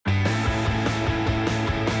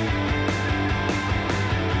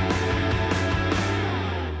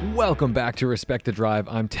Welcome back to Respect the Drive.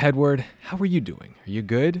 I'm Tedward. How are you doing? Are you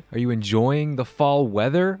good? Are you enjoying the fall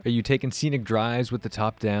weather? Are you taking scenic drives with the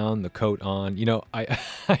top down, the coat on? You know, I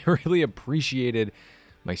really appreciated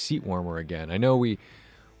my seat warmer again. I know we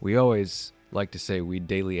always like to say we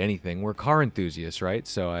daily anything. We're car enthusiasts, right?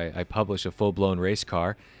 So I publish a full-blown race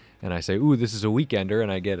car, and I say, ooh, this is a weekender,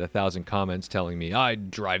 and I get 1,000 comments telling me, I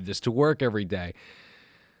drive this to work every day.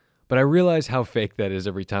 But I realize how fake that is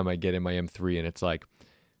every time I get in my M3, and it's like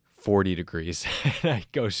 40 degrees and I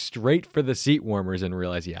go straight for the seat warmers and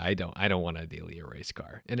realize, I don't want ideally a race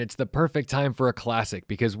car. And it's the perfect time for a classic,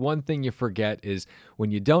 because one thing you forget is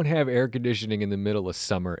when you don't have air conditioning in the middle of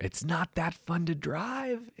summer, it's not that fun to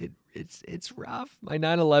drive. It's rough. My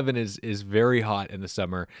 911 is very hot in the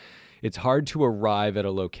summer. It's hard to arrive at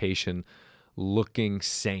a location looking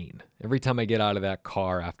sane. Every time I get out of that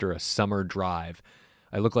car after a summer drive,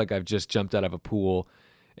 I look like I've just jumped out of a pool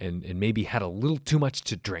and maybe had a little too much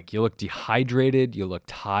to drink. You look dehydrated, you look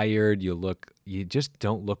tired, you just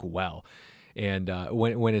don't look well. And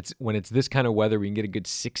when it's this kind of weather, we can get a good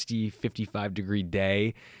 60, 55 degree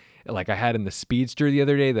day. Like I had in the Speedster the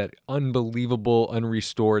other day, that unbelievable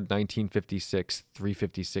unrestored 1956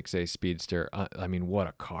 356A Speedster. I mean, what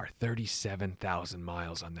a car. 37,000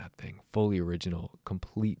 miles on that thing. Fully original,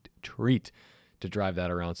 complete treat to drive that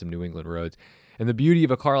around some New England roads. And the beauty of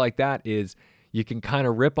a car like that is you can kind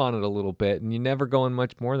of rip on it a little bit, and you're never going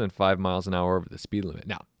much more than 5 miles an hour over the speed limit.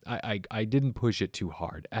 Now, I didn't push it too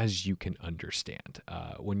hard, as you can understand.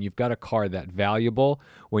 When you've got a car that valuable,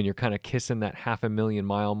 when you're kind of kissing that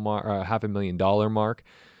 $500,000 mark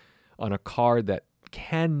on a car that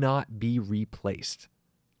cannot be replaced,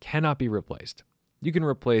 you can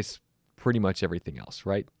replace pretty much everything else,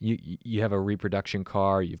 right? You have a reproduction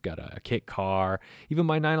car, you've got a kit car, even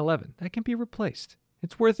my 911, that can be replaced.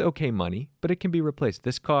 It's worth okay money, but it can be replaced.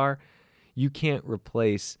 This car, you can't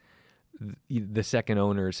replace the second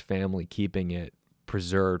owner's family keeping it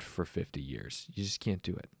preserved for 50 years. You just can't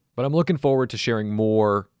do it. But I'm looking forward to sharing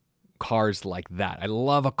more cars like that. I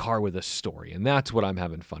love a car with a story, and that's what I'm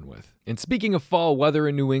having fun with. And speaking of fall weather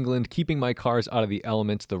in New England, keeping my cars out of the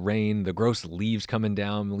elements, the rain, the gross leaves coming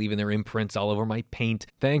down, leaving their imprints all over my paint.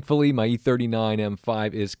 Thankfully, my E39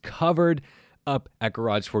 M5 is covered up at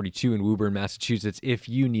Garage 42 in Woburn, Massachusetts, if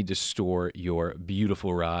you need to store your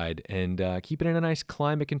beautiful ride and keep it in a nice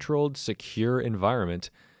climate-controlled, secure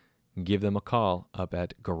environment. Give them a call up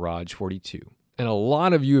at Garage 42. And a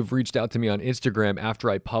lot of you have reached out to me on Instagram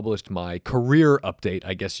after I published my career update,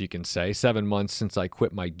 I guess you can say, 7 months since I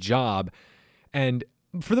quit my job. And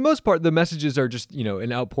for the most part, the messages are just,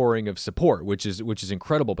 an outpouring of support, which is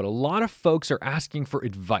incredible. But a lot of folks are asking for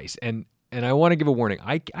advice. And I want to give a warning.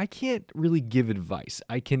 I can't really give advice.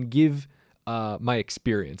 I can give my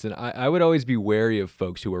experience. And I would always be wary of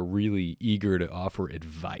folks who are really eager to offer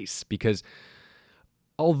advice, because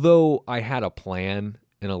although I had a plan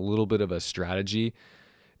and a little bit of a strategy,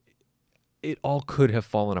 it all could have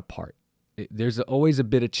fallen apart. There's always a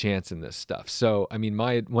bit of chance in this stuff. So, I mean,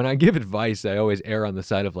 when I give advice, I always err on the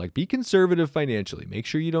side of be conservative financially. Make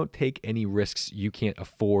sure you don't take any risks you can't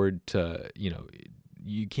afford to,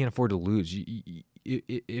 you can't afford to lose.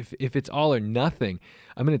 If it's all or nothing,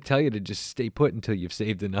 I'm going to tell you to just stay put until you've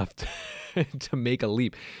saved enough to make a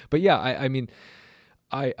leap. But yeah,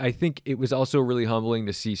 I think it was also really humbling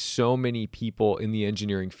to see so many people in the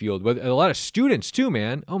engineering field, with a lot of students too,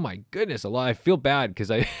 man. Oh my goodness, a lot. I feel bad because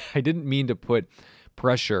I didn't mean to put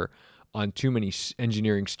pressure on too many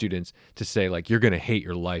engineering students to say you're going to hate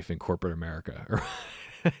your life in corporate America.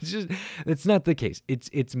 It's not the case.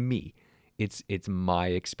 It's me. It's my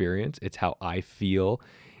experience. It's how I feel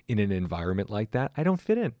in an environment like that. I don't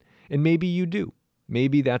fit in. And maybe you do.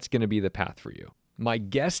 Maybe that's going to be the path for you. My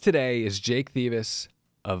guest today is Jake Thevis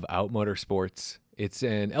of Out Motorsports. It's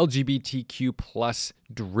an LGBTQ plus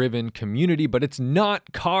driven community, but it's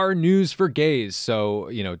not car news for gays. So,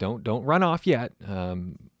 don't run off yet.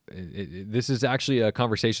 This is actually a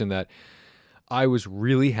conversation that I was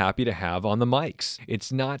really happy to have on the mics.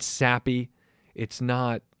 It's not sappy. It's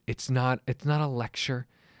not a lecture.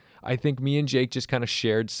 I think me and Jake just kind of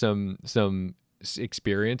shared some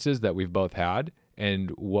experiences that we've both had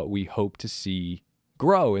and what we hope to see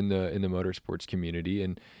grow in the motorsports community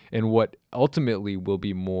and what ultimately will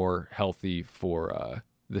be more healthy for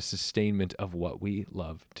the sustainment of what we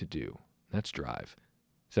love to do. That's drive.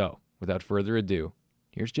 So, without further ado,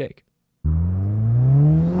 here's Jake.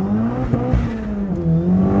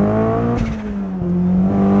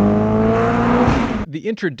 The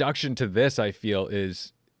introduction to this, I feel,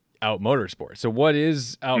 is Out Motorsports. So what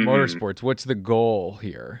is Out Motorsports? What's the goal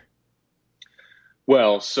here?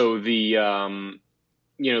 Well, so the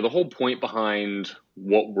whole point behind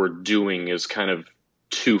what we're doing is kind of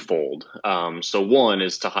twofold. So one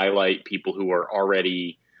is to highlight people who are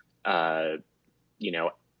already, uh, you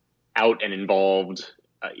know, out and involved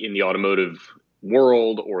in the automotive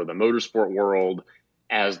world or the motorsport world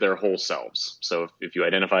as their whole selves. So if you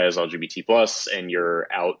identify as LGBT plus and you're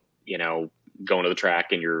out, going to the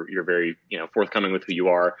track and you're very, forthcoming with who you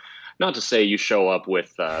are, not to say you show up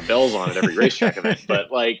with bells on at every racetrack event,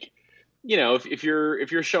 but like, if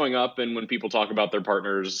you're showing up and when people talk about their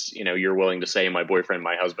partners, you're willing to say my boyfriend,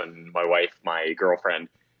 my husband, my wife, my girlfriend.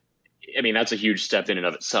 I mean, that's a huge step in and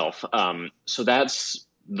of itself. So that's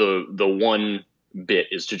the one bit,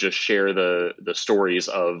 is to just share the stories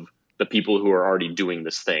of the people who are already doing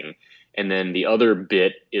this thing, and then the other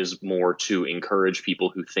bit is more to encourage people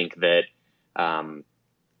who think that um,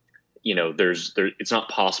 it's not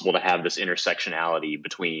possible to have this intersectionality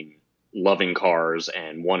between loving cars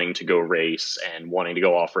and wanting to go race and wanting to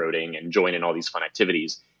go off-roading and join in all these fun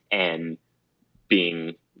activities and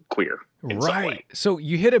being queer in some Right. way. So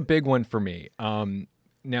you hit a big one for me.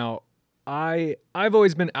 Now I've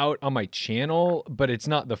always been out on my channel, but it's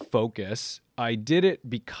not the focus. I did it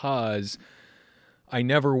because I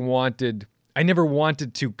never wanted I never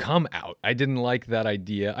wanted to come out. I didn't like that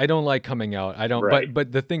idea. I don't like coming out. I don't Right.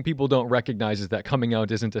 but the thing people don't recognize is that coming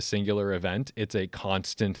out isn't a singular event. It's a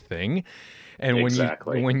constant thing. And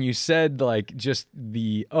Exactly. when you said like just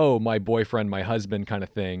the oh, my boyfriend, my husband kind of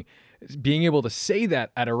thing, being able to say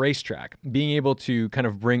that at a racetrack, being able to kind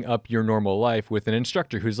of bring up your normal life with an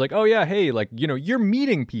instructor who's like, oh, yeah, hey, like, you're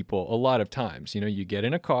meeting people a lot of times. You get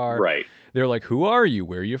in a car, Right. they're like, who are you?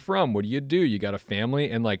 Where are you from? What do you do? You got a family?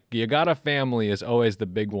 And like, you got a family is always the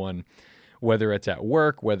big one, whether it's at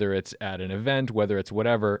work, whether it's at an event, whether it's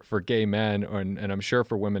whatever for gay men, and I'm sure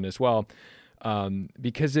for women as well,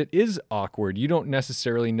 because it is awkward. You don't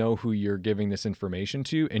necessarily know who you're giving this information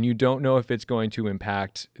to, and you don't know if it's going to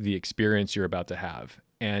impact the experience you're about to have.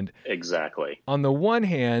 And Exactly. on the one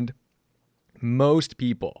hand, most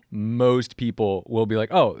people will be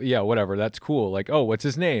like, oh, yeah, whatever, that's cool. Like, oh, what's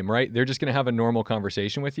his name, right? They're just going to have a normal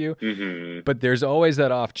conversation with you. Hmm. But there's always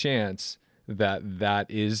that off chance that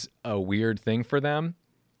that is a weird thing for them.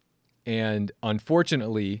 And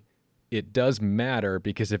unfortunately, it does matter,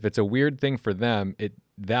 because if it's a weird thing for them,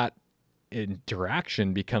 that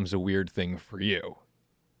interaction becomes a weird thing for you.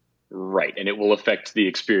 Right. And it will affect the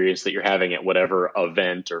experience that you're having at whatever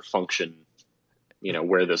event or function,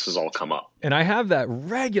 where this has all come up. And I have that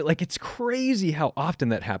regular, like, it's crazy how often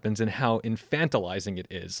that happens and how infantilizing it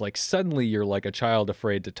is. Like, suddenly you're like a child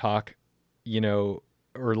afraid to talk,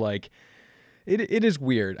 or like, it is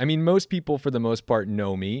weird. I mean, most people for the most part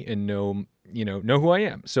know me and know who I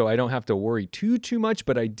am. So I don't have to worry too much,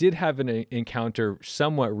 but I did have an encounter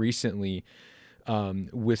somewhat recently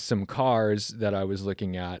with some cars that I was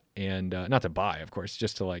looking at, and not to buy, of course,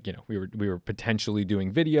 just to like, we were potentially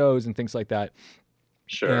doing videos and things like that.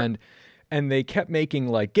 Sure. And they kept making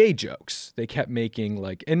like gay jokes. They kept making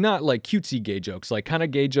like, and not like cutesy gay jokes, like kind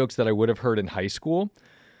of gay jokes that I would have heard in high school,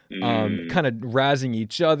 Mm, kind of razzing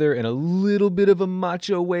each other in a little bit of a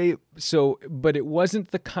macho way. So, but it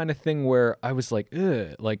wasn't the kind of thing where I was like,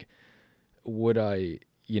 ugh, like, would I,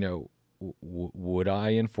 would I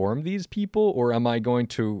inform these people, or am I going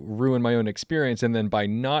to ruin my own experience? And then by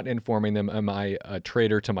not informing them, am I a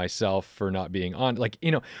traitor to myself for not being on? Like,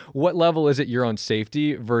 what level is it your own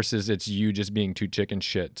safety versus it's you just being too chicken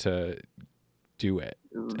shit to do it?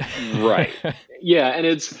 right. Yeah. And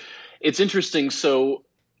it's interesting. So,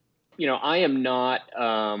 I am not,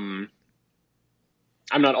 I'm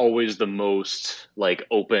not always the most like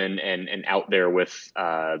open and out there with,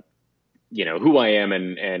 who I am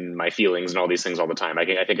and my feelings and all these things all the time. I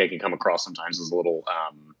think I can come across sometimes as a little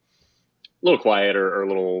quiet or a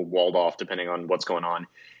little walled off, depending on what's going on.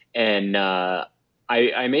 And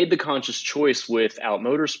I made the conscious choice with Out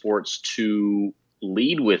Motorsports to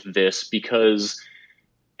lead with this because,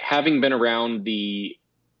 having been around the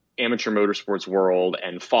amateur motorsports world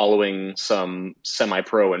and following some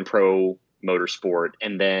semi-pro and pro motorsport,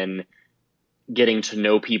 and then getting to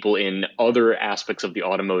know people in other aspects of the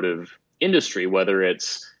automotive industry, whether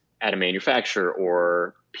it's at a manufacturer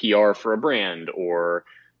or PR for a brand, or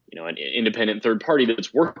an independent third party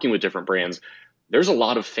that's working with different brands. There's a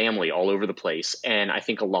lot of family all over the place, and I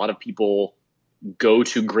think a lot of people go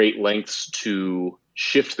to great lengths to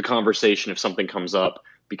shift the conversation if something comes up,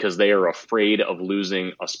 because they are afraid of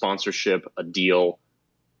losing a sponsorship, a deal,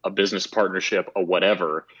 a business partnership, a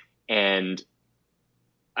whatever. And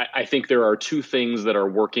I think there are two things that are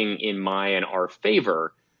working in my and our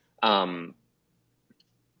favor. Um,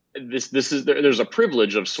 this is there's a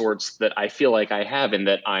privilege of sorts that I feel like I have, in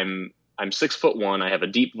that I'm 6'1", I have a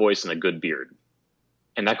deep voice and a good beard.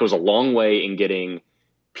 And that goes a long way in getting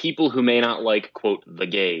people who may not like, quote, the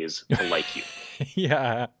gays to like you.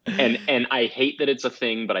 Yeah. And I hate that it's a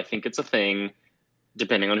thing, but I think it's a thing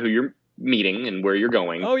depending on who you're meeting and where you're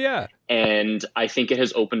going. Oh, yeah. And I think it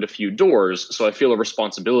has opened a few doors. So I feel a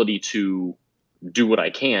responsibility to do what I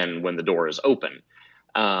can when the door is open.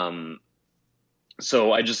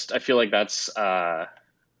 So I feel like that's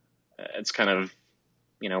it's kind of,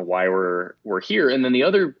 why we're here. And then the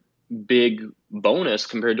other big bonus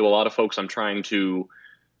compared to a lot of folks I'm trying to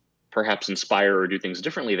perhaps inspire or do things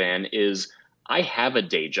differently than is I have a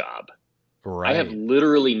day job. Right. I have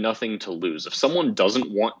literally nothing to lose. If someone doesn't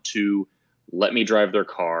want to let me drive their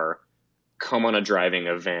car, come on a driving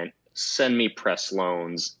event, send me press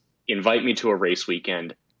loans, invite me to a race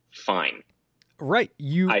weekend, fine. Right.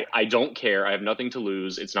 I don't care. I have nothing to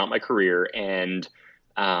lose. It's not my career. And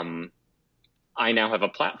I now have a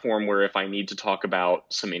platform where if I need to talk about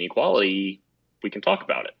some inequality, we can talk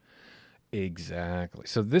about it. Exactly.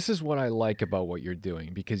 So this is what I like about what you're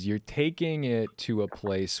doing, because you're taking it to a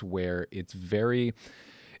place where it's very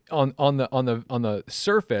on the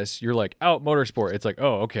surface, you're like, out motorsport. It's like,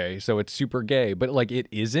 oh, okay, so it's super gay, but like it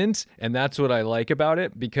isn't, and that's what I like about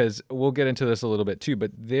it, because we'll get into this a little bit too,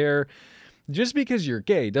 but just because you're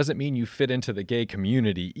gay doesn't mean you fit into the gay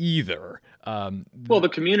community either. Well, the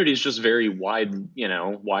community is just very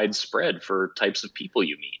widespread for types of people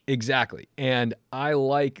you meet. Exactly. And I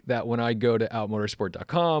like that when I go to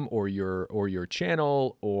outmotorsport.com or your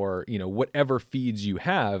channel or, whatever feeds you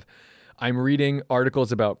have, I'm reading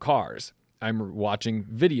articles about cars. I'm watching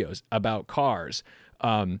videos about cars.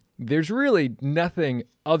 There's really nothing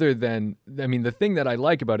other than, the thing that I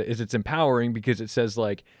like about it is it's empowering, because it says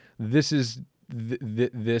like,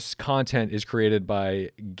 this content is created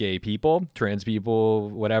by gay people, trans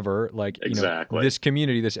people, whatever, like, exactly. This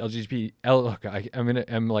community, this I'm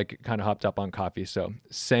like kind of hopped up on coffee. So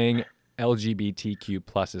saying LGBTQ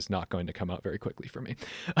plus is not going to come out very quickly for me.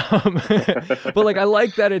 But like, I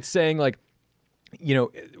like that it's saying like,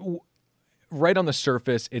 right on the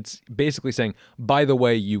surface, it's basically saying, by the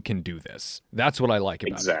way, you can do this. That's what I like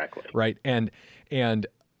about exactly. it. Right. And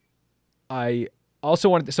I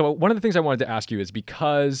also so one of the things I wanted to ask you is,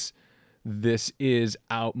 because this is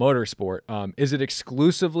Out Motorsport, is it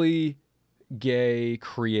exclusively gay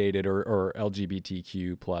created or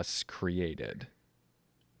LGBTQ plus created?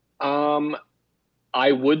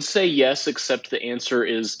 I would say yes, except the answer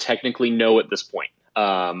is technically no at this point.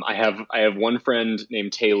 I have one friend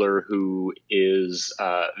named Taylor who is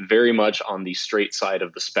very much on the straight side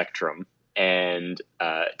of the spectrum, and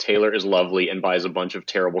Taylor is lovely and buys a bunch of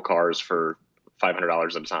terrible cars for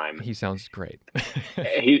 $500 at a time. He sounds great.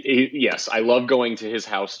 Yes, I love going to his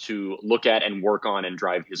house to look at and work on and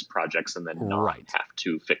drive his projects, and then not have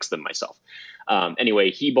to fix them myself. Anyway,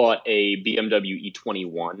 he bought a BMW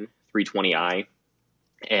E21 320i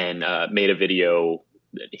and made a video.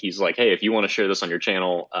 He's like, hey, if you want to share this on your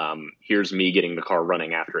channel, here's me getting the car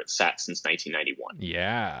running after it sat since 1991.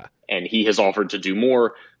 Yeah. And he has offered to do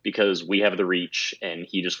more because we have the reach, and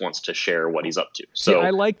he just wants to share what he's up to. So see, I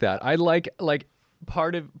like that. I like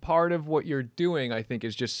part of what you're doing, I think,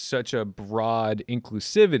 is just such a broad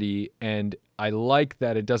inclusivity, and I like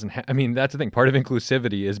that it doesn't that's the thing. Part of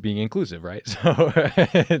inclusivity is being inclusive, right? So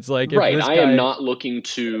it's like, right. I am not looking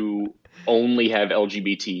to only have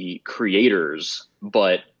LGBT creators,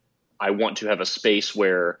 but I want to have a space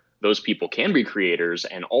where those people can be creators,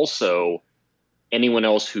 and also anyone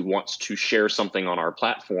else who wants to share something on our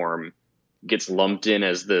platform gets lumped in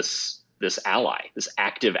as this ally, this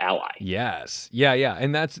active ally. Yes. Yeah.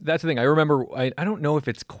 And that's the thing. I remember, I don't know if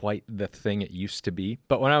it's quite the thing it used to be,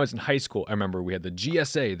 but when I was in high school, I remember we had the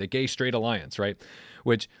GSA, the Gay Straight Alliance, right?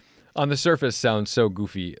 Which on the surface sounds so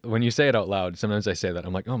goofy. When you say it out loud, sometimes I say that,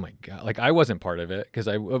 I'm like, oh my God. Like, I wasn't part of it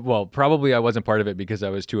probably I wasn't part of it because I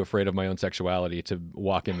was too afraid of my own sexuality to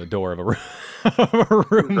walk in the door of a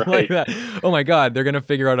room, right. like that. Oh my God, they're going to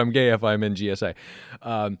figure out I'm gay if I'm in GSA.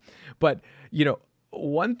 But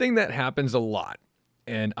one thing that happens a lot,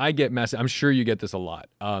 and I get I'm sure you get this a lot.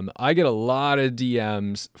 I get a lot of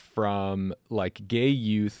DMs from like gay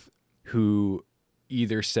youth who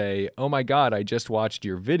either say, oh my God, I just watched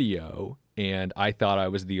your video and I thought I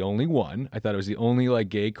was the only one. I thought I was the only like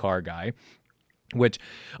gay car guy, which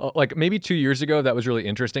like maybe 2 years ago, that was really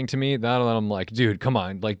interesting to me. Now I'm like, dude, come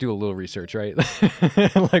on, like do a little research, right?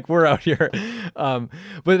 Like we're out here.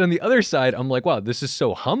 But on the other side, I'm like, wow, this is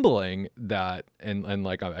so humbling that, and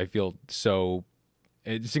like, I feel so,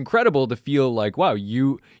 it's incredible to feel like, wow,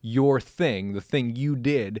 your thing, the thing you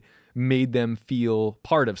did made them feel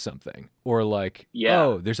part of something, or like,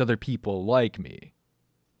 oh, there's other people like me.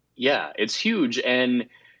 Yeah, it's huge. And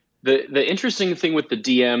The interesting thing with the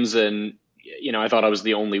DMs, and I thought I was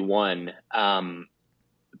the only one.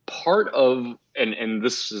 Part of and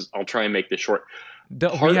this is, I'll try and make this short.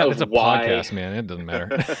 Part Yeah, of it's a why podcast, man. It doesn't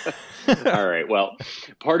matter. All right. Well,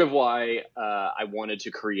 part of why I wanted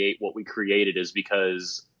to create what we created is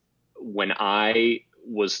because when I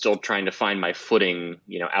was still trying to find my footing,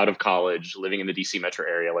 out of college, living in the DC metro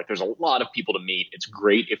area, like there's a lot of people to meet. It's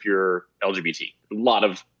great if you're LGBT. A lot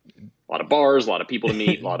of bars, a lot of people to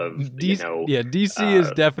meet, a lot of DC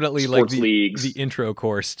is definitely like leagues. The intro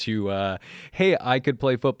course to hey, I could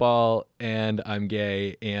play football and I'm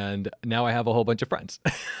gay and now I have a whole bunch of friends.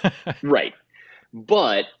 Right.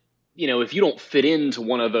 But if you don't fit into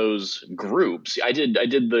one of those groups, I did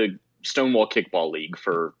the Stonewall Kickball League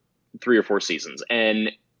for 3 or 4 seasons,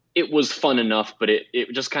 and it was fun enough, but it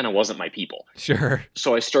just kind of wasn't my people. Sure.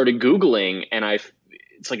 So I started Googling, and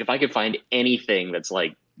it's like, if I could find anything that's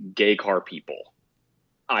like gay car people,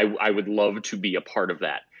 I would love to be a part of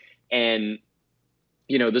that. And,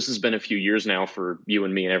 this has been a few years now for you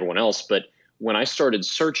and me and everyone else, but when I started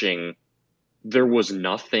searching, there was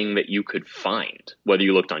nothing that you could find, whether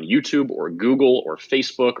you looked on YouTube or Google or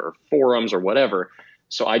Facebook or forums or whatever.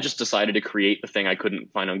 So I just decided to create the thing I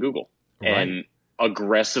couldn't find on Google, and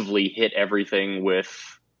aggressively hit everything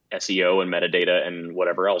with SEO and metadata and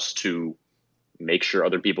whatever else to make sure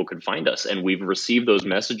other people could find us. And we've received those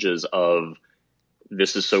messages of,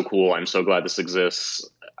 this is so cool. I'm so glad this exists.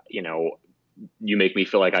 You make me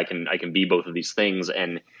feel like I can be both of these things.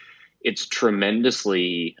 And it's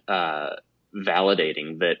tremendously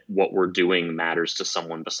validating that what we're doing matters to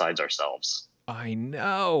someone besides ourselves. I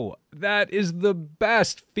know. That is the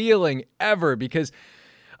best feeling ever, because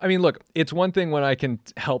I mean, look, it's one thing when I can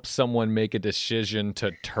help someone make a decision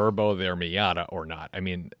to turbo their Miata or not. I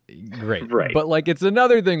mean, great. Right. But like, it's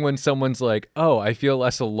another thing when someone's like, oh, I feel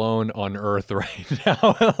less alone on Earth right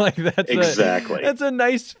now. Like that's a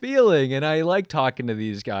nice feeling. And I like talking to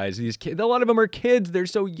these guys, these kids. A lot of them are kids. They're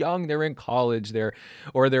so young. They're in college, they're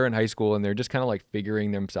in high school, and they're just kind of like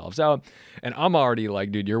figuring themselves out. And I'm already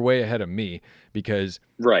like, dude, you're way ahead of me, because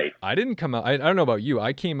I didn't come out. I don't know about you.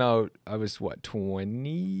 I came out, I was what,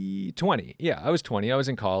 20? Yeah, I was 20. I was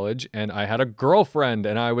in college and I had a girlfriend,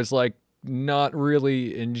 and I was like not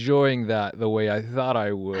really enjoying that the way I thought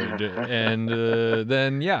I would. And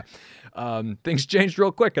then, things changed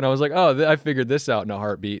real quick, and I was like, oh, I figured this out in a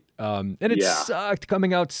heartbeat. And it sucked.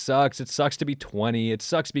 Coming out sucks. It sucks to be 20. It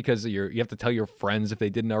sucks because you have to tell your friends if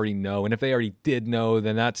they didn't already know. And if they already did know,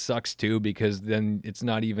 then that sucks too, because then it's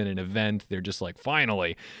not even an event. They're just like,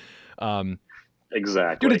 finally.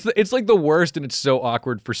 Exactly. Dude, it's like the worst, and it's so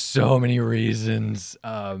awkward for so many reasons.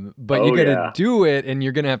 But you got to do it, and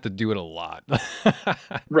you're going to have to do it a lot.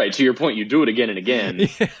 Right. To your point, you do it again and again.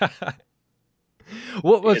 Yeah.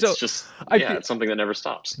 Well, it's so just it's something that never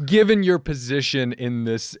stops. Given your position in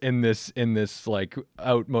this like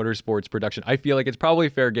out motorsports production, I feel like it's probably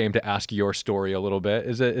fair game to ask your story a little bit.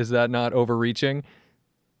 Is that not overreaching?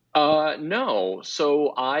 No. So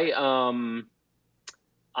I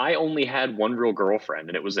only had one real girlfriend,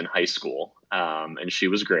 and it was in high school. And she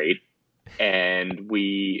was great. And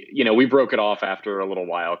we broke it off after a little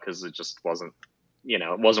while because it just wasn't,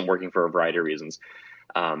 it wasn't working for a variety of reasons.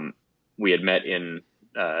 We had met in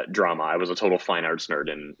drama. I was a total fine arts nerd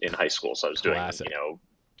in high school. So I was doing,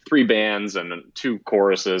 3 bands and 2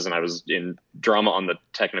 choruses, and I was in drama on the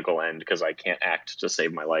technical end because I can't act to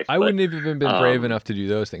save my life. I wouldn't have even been brave enough to do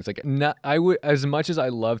those things. Like, I would, as much as I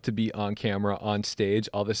love to be on camera, on stage,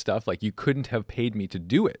 all this stuff. Like, you couldn't have paid me to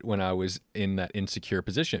do it when I was in that insecure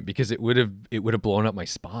position, because it would have blown up my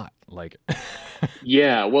spot. Like,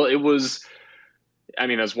 yeah, well, it was. I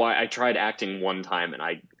mean, that's why I tried acting one time, and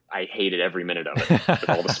I hated every minute of it, with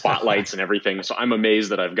all the spotlights and everything. So I'm amazed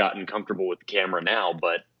that I've gotten comfortable with the camera now,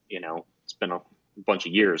 but it's been a bunch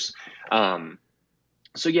of years.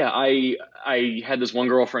 So yeah, I had this one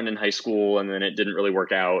girlfriend in high school, and then it didn't really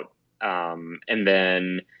work out. And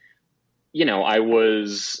then, I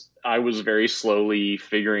was very slowly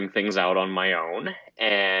figuring things out on my own.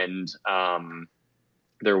 And,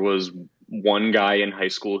 there was one guy in high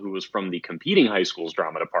school who was from the competing high school's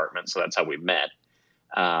drama department. So that's how we met.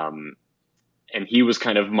 And he was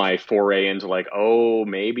kind of my foray into like,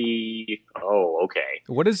 okay.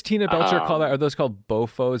 What does Tina Belcher call that? Are those called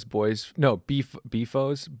BOFOs, boys? No,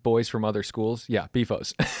 BFOs, boys from other schools? Yeah,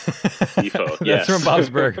 BFOs. BFO, yes. That's from Bob's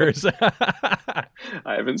Burgers. I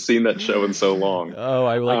haven't seen that show in so long. Oh,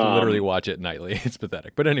 I literally watch it nightly. It's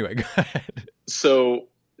pathetic. But anyway, go ahead. So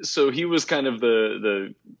he was kind of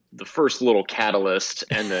the first little catalyst,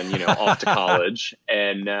 and then, off to college,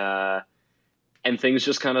 and things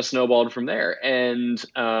just kind of snowballed from there. And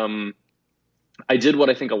I did what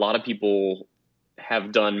I think a lot of people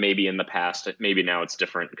have done maybe in the past. Maybe now it's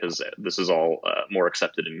different because this is all more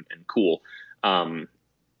accepted and cool. Um,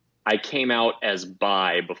 I came out as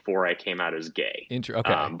bi before I came out as gay,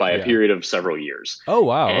 Okay. by a Yeah. period of several years. Oh,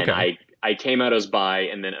 wow. And Okay. I came out as bi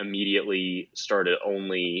and then immediately started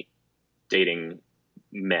only dating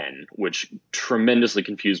men, which tremendously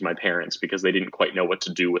confused my parents because they didn't quite know what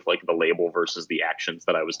to do with like the label versus the actions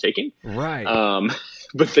that I was taking. Right. Um,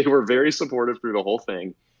 but they were very supportive through the whole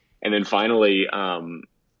thing. And then finally, my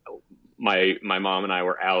mom and I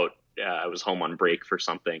were out. I was home on break for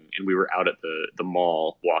something, and we were out at the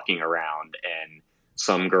mall walking around, and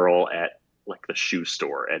some girl at like the shoe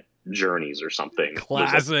store at Journeys or something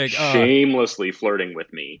was like Classic. shamelessly flirting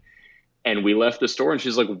with me. And we left the store, and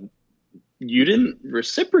she's like, "You didn't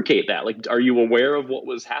reciprocate that. Like, are you aware of what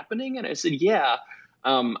was happening?" And I said, "Yeah.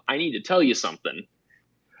 I need to tell you something."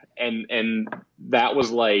 And that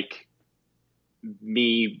was like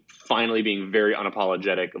me finally being very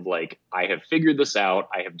unapologetic of like, I have figured this out.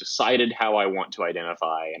 I have decided how I want to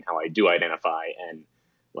identify and how I do identify. And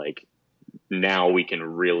like, now we can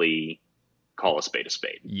really call a spade a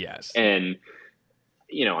spade. Yes. And,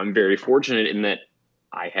 you know, I'm very fortunate in that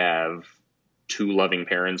I have two loving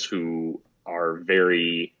parents who are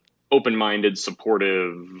very open-minded,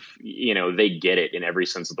 supportive. You know, they get it in every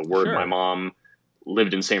sense of the word. Sure. My mom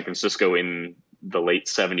lived in San Francisco in the late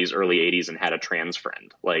 70s, early 80s and had a trans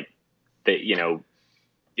friend. Like that, you know,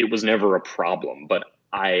 it was never a problem. But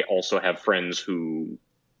I also have friends who,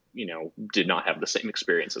 you know, did not have the same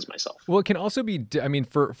experience as myself. Well, it can also be, I mean,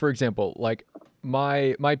 for example, like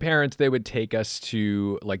my parents, they would take us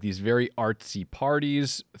to like these very artsy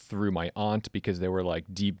parties through my aunt because they were like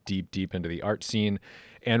deep into the art scene.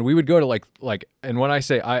 And we would go to like, and when I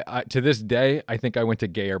say I to this day, I think I went to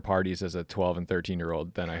gayer parties as a 12 and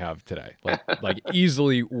 13-year-old than I have today. Like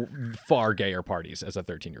easily far gayer parties as a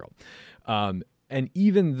 13-year-old. And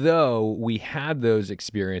even though we had those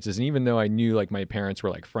experiences, and even though I knew like my parents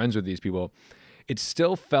were like friends with these people, it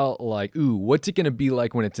still felt like, ooh, what's it going to be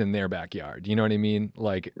like when it's in their backyard? You know what I mean?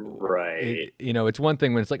 Like, right. you know, it's one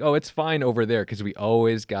thing when it's like, oh, it's fine over there because we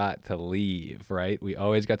always got to leave, right? We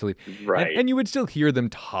always got to leave. Right. And you would still hear them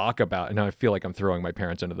talk about, and I feel like I'm throwing my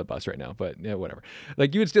parents under the bus right now, but yeah, whatever.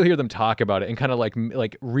 Like you would still hear them talk about it and kind of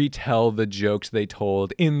like retell the jokes they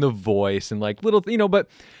told in the voice and like little, you know, but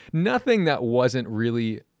nothing that wasn't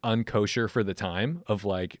really unkosher for the time of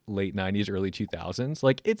like late 90s, early 2000s.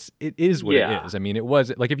 Like it is what it is. I mean, it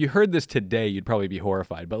was like if you heard this today, you'd probably be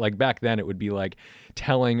horrified. But like back then, it would be like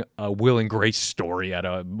telling a Will and Grace story at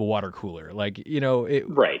a water cooler. Like, you know,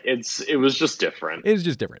 right. It was just different. It was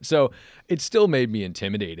just different. So it still made me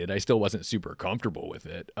intimidated. I still wasn't super comfortable with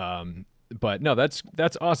it. But no, that's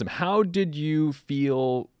awesome. How did you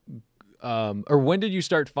feel? Or when did you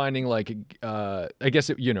start finding like, I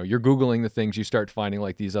guess, you know, you're Googling the things, you start finding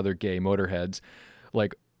like these other gay motorheads.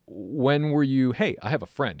 Like when were you, hey, I have a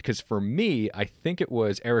friend? Because for me, I think it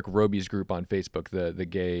was Eric Roby's group on Facebook, the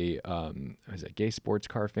gay, is it gay sports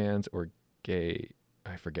car fans or gay,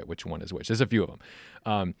 I forget which one is which. There's a few of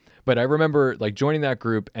them. But I remember like joining that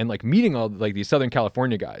group and like meeting all like these Southern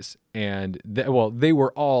California guys. And they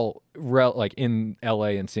were all like in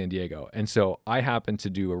LA and San Diego. And so I happened to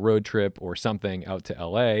do a road trip or something out to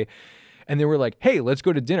LA. And they were like, hey, let's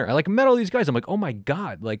go to dinner. I like met all these guys. I'm like, oh my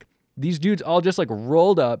God, like these dudes all just like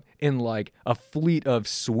rolled up in like a fleet of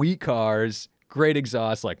sweet cars, great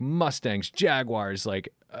exhaust, like Mustangs, Jaguars, like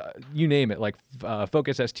you name it, like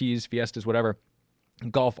Focus STs, Fiestas, whatever.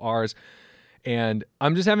 Golf R's, and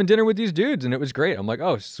I'm just having dinner with these dudes and it was great. I'm like,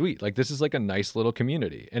 oh sweet, like this is like a nice little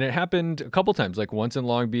community. And it happened a couple times, like once in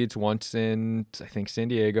Long Beach, once in I think San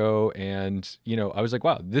Diego. And you know, I was like,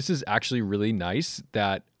 wow, this is actually really nice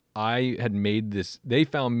that I had made this. They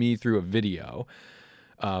found me through a video,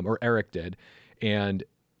 or Eric did, and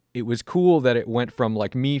it was cool that it went from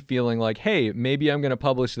like me feeling like, hey, maybe I'm going to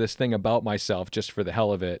publish this thing about myself just for the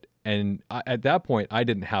hell of it. And at that point I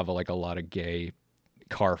didn't have a lot of gay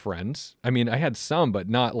car friends. I mean, I had some, but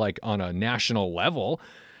not like on a national level.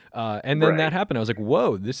 And then that happened. I was like,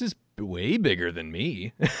 whoa, this is way bigger than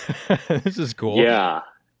me. This is cool. Yeah.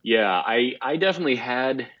 I definitely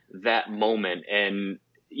had that moment. And,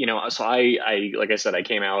 you know, so I like I said, I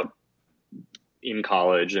came out in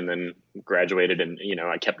college and then graduated and, you know,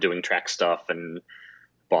 I kept doing track stuff and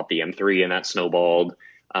bought the M3 and that snowballed.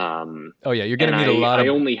 Oh yeah. You're going to meet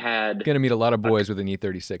a lot of boys with an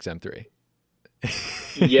E36 M3.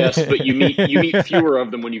 Yes, but you meet fewer of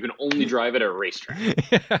them when you can only drive it at a racetrack.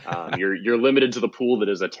 You're limited to the pool that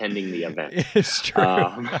is attending the event. It's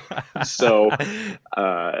true. So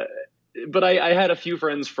but I had a few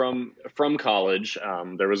friends from college.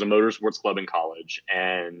 There was a motorsports club in college,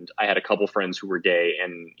 and I had a couple friends who were gay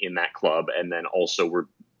and in that club, and then also were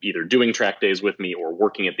either doing track days with me or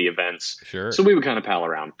working at the events. Sure. So we would kind of pal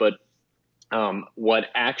around. But what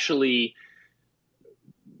actually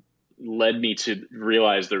led me to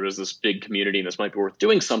realize there was this big community and this might be worth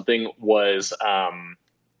doing something was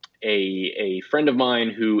a friend of mine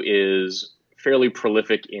who is fairly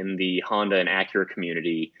prolific in the Honda and Acura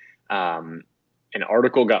community. An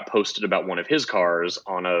article got posted about one of his cars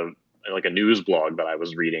on a news blog that I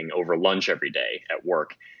was reading over lunch every day at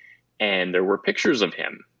work. And there were pictures of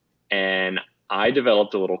him. And I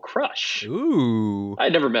developed a little crush. Ooh.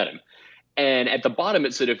 I'd never met him. And at the bottom,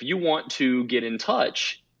 it said, if you want to get in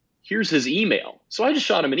touch, here's his email. So I just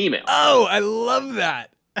shot him an email. Oh, I love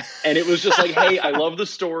that. And it was just like, hey, I love the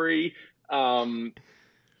story. I'm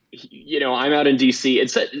out in DC.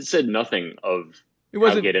 It said nothing of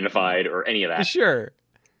how to get identified or any of that. Sure.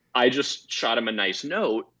 I just shot him a nice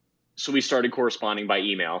note. So we started corresponding by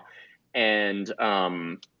email. And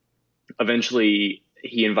eventually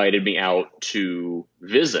he invited me out to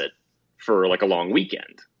visit for like a long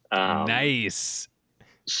weekend. Nice.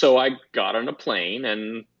 So I got on a plane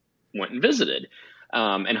and went and visited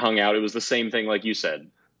and hung out. It was the same thing like you said.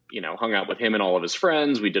 Hung out with him and all of his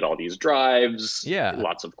friends. We did all these drives. Yeah.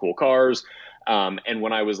 Lots of cool cars. And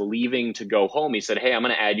when I was leaving to go home, he said, hey, I'm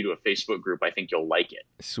going to add you to a Facebook group. I think you'll like it.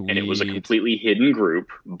 Sweet. And it was a completely hidden group,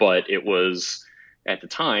 but it was at the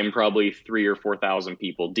time probably 3,000 or 4,000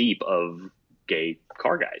 people deep of gay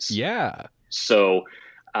car guys. Yeah. So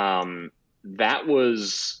that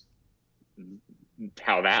was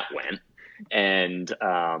how that went. And,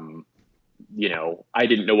 I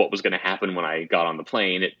didn't know what was going to happen when I got on the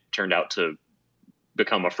plane. It turned out to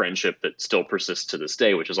become a friendship that still persists to this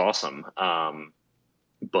day, which is awesome.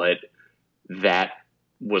 But that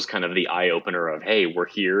was kind of the eye opener of, hey, we're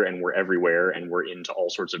here and we're everywhere and we're into all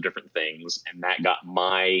sorts of different things. And that got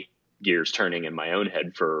my gears turning in my own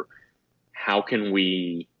head for how can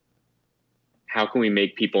we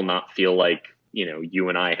make people not feel like, you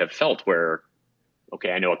and I have felt where,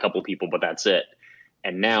 okay, I know a couple people, but that's it.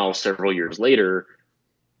 And now several years later,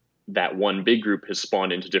 that one big group has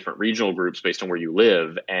spawned into different regional groups based on where you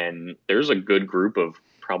live. And there's a good group of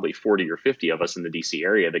probably 40 or 50 of us in the DC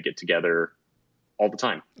area that get together all the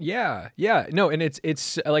time. Yeah. Yeah. No. And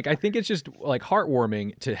it's like, I think it's just like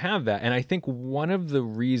heartwarming to have that. And I think one of the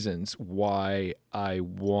reasons why I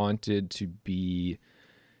wanted to be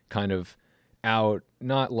kind of out,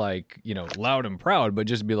 not like, loud and proud, but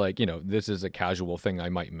just be like, this is a casual thing I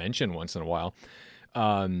might mention once in a while.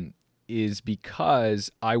 Is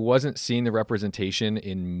because I wasn't seeing the representation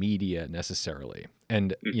in media necessarily.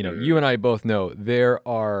 And, you and I both know there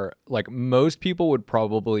are like most people would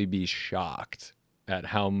probably be shocked at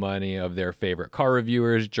how many of their favorite car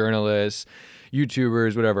reviewers, journalists,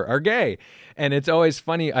 YouTubers, whatever, are gay. And it's always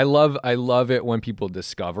funny. I love it when people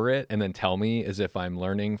discover it and then tell me as if I'm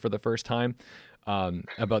learning for the first time.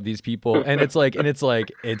 About these people, and it's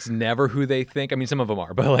it's never who they think. I mean, some of them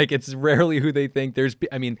are, but like it's rarely who they think.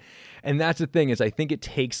 And that's the thing is, I think it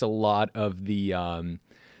takes a lot of the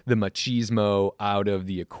machismo out of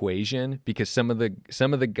the equation, because some of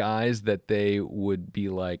the guys that they would be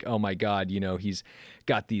like, oh my God, he's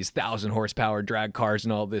got these 1,000 horsepower drag cars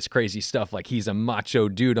and all this crazy stuff. Like he's a macho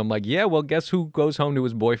dude. I'm like, yeah, well, guess who goes home to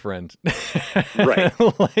his boyfriend? Right.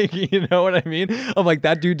 Like, you know what I mean? I'm like,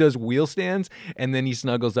 that dude does wheel stands and then he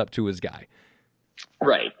snuggles up to his guy.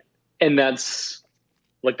 Right. And that's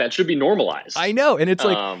like, that should be normalized. I know. And it's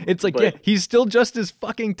like, yeah, he's still just as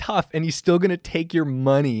fucking tough and he's still going to take your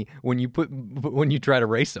money when you try to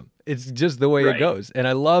race him. It's just the way it goes. And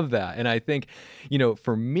I love that. And I think,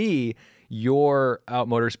 for me, your out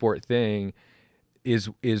motorsport thing is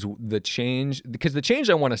the change, because the change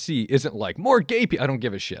I want to see isn't like more gay people. I don't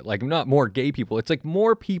give a shit. Like not more gay people. It's like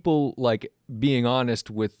more people like being honest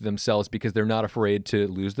with themselves, because they're not afraid to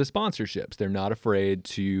lose the sponsorships. They're not afraid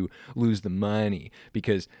to lose the money,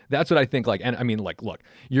 because that's what I think. Like, and I mean, like, look,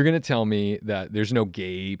 you're going to tell me that there's no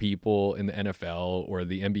gay people in the NFL or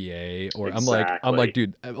the NBA, or Exactly. I'm like,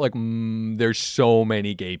 dude, like there's so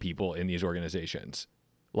many gay people in these organizations.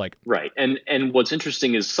 Like, right. And what's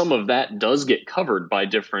interesting is some of that does get covered by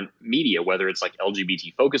different media, whether it's like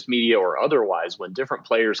LGBT focused media or otherwise. When different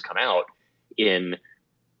players come out in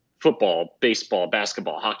football, baseball,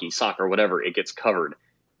 basketball, hockey, soccer, whatever, it gets covered.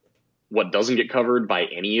 What doesn't get covered by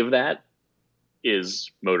any of that is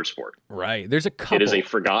motorsport. Right. There's a couple. It is a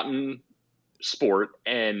forgotten sport.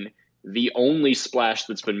 And the only splash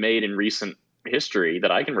that's been made in recent history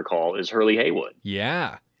that I can recall is Hurley Haywood.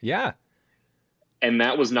 Yeah. Yeah. And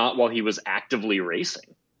that was not while he was actively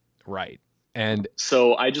racing. Right. And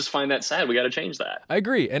So I just find that sad. We got to change that. I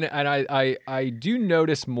agree. And I do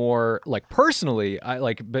notice more, like, personally,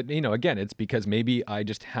 but again, it's because maybe I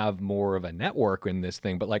just have more of a network in this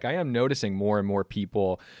thing, but like I am noticing more and more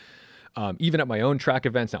people, even at my own track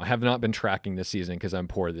events. Now, I have not been tracking this season because I'm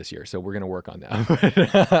poor this year, so we're going to work on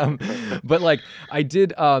that. But like I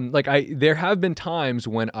did, there have been times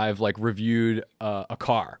when I've like reviewed a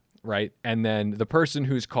car, right? And then the person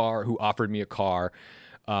who offered me a car,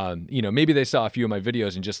 maybe they saw a few of my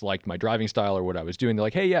videos and just liked my driving style or what I was doing. They're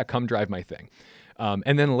like, hey, yeah, come drive my thing.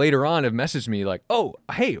 And then later on have messaged me like, oh,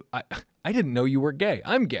 hey, I didn't know you were gay.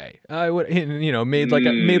 I'm gay. I would, made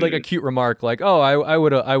like a cute remark like, oh, I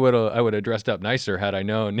would have dressed up nicer had I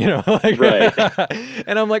known, like, Right.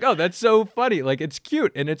 And I'm like, oh, that's so funny. Like, it's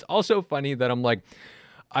cute. And it's also funny that I'm like,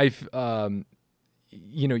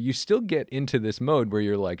 you still get into this mode where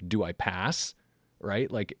you're like, do I pass? Right.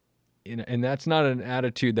 Like, and that's not an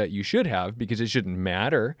attitude that you should have because it shouldn't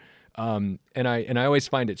matter. And I always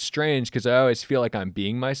find it strange because I always feel like I'm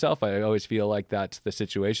being myself. I always feel like that's the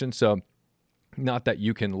situation. So not that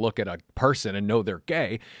you can look at a person and know they're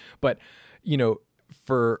gay, but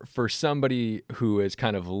for somebody who has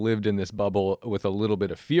kind of lived in this bubble with a little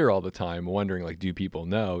bit of fear all the time, wondering like, do people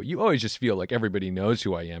know? You always just feel like everybody knows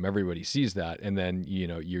who I am. Everybody sees that. And then,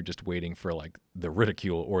 you're just waiting for like the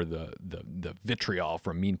ridicule or the vitriol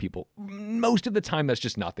from mean people. Most of the time, that's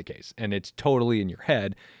just not the case. And it's totally in your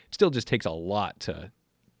head. It still just takes a lot to,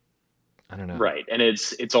 I don't know. Right. And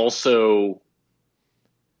it's also,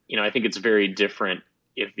 I think it's very different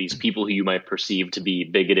if these people who you might perceive to be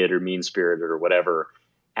bigoted or mean-spirited or whatever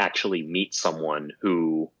actually meet someone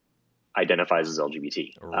who identifies as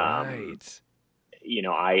LGBT. Right.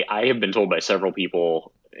 I have been told by several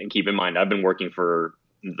people, and keep in mind, I've been working for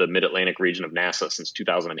the Mid-Atlantic region of NASA since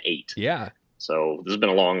 2008. Yeah. So this has been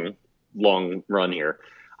a long, long run here.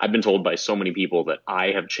 I've been told by so many people that I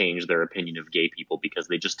have changed their opinion of gay people because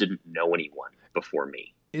they just didn't know anyone before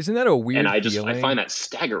me. Isn't that a weird feeling? I find that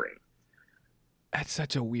staggering. That's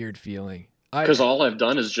such a weird feeling. Because all I've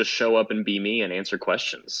done is just show up and be me and answer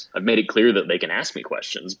questions. I've made it clear that they can ask me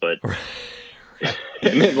questions, but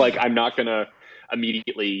and then, like, I'm not going to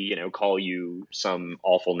immediately, call you some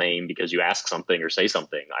awful name because you ask something or say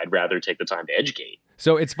something. I'd rather take the time to educate.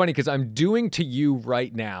 So it's funny because I'm doing to you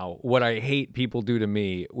right now what I hate people do to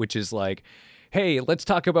me, which is like, hey, let's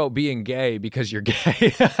talk about being gay because you're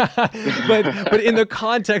gay. but in the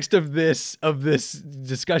context of this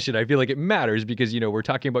discussion, I feel like it matters because, we're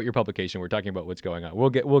talking about your publication. We're talking about what's going on. We'll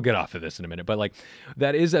get off of this in a minute. But like,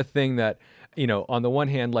 that is a thing that, on the one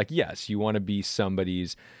hand, like, yes, you want to be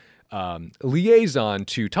somebody's liaison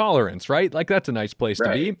to tolerance, right? Like, that's a nice place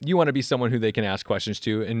to be. You want to be someone who they can ask questions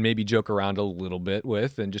to and maybe joke around a little bit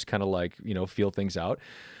with and just kind of like, feel things out.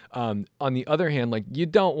 On the other hand, like, you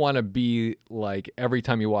don't want to be like every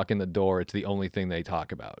time you walk in the door, it's the only thing they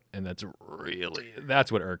talk about. And that's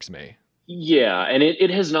what irks me. Yeah. And it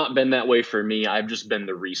has not been that way for me. I've just been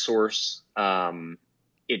the resource.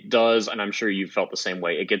 It does. And I'm sure you've felt the same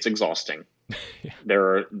way. It gets exhausting. Yeah.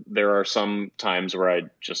 There are some times where I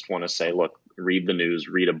just want to say, look, read the news,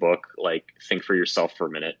 read a book, like, think for yourself for a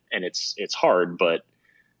minute. And it's hard, but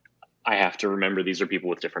I have to remember these are people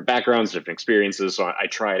with different backgrounds, different experiences. So I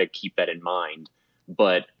try to keep that in mind.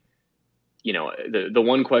 But, the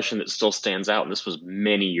one question that still stands out, and this was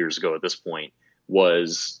many years ago at this point,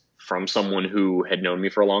 was from someone who had known me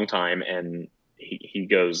for a long time. And he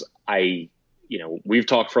goes, we've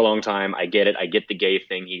talked for a long time. I get it. I get the gay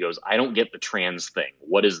thing. He goes, I don't get the trans thing.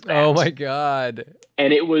 What is that? Oh my God.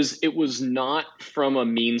 And it was not from a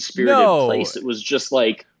mean-spirited place. It was just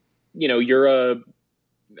like,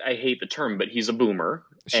 I hate the term, but he's a boomer.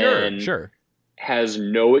 Sure. Has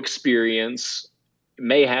no experience,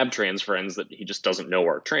 may have trans friends that he just doesn't know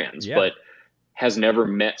are trans, but has never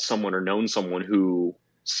met someone or known someone who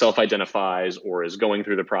self-identifies or is going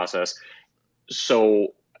through the process.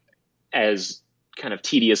 So as kind of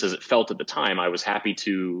tedious as it felt at the time, I was happy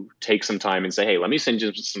to take some time and say, hey, let me send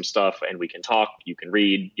you some stuff and we can talk, you can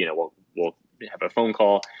read, we'll have a phone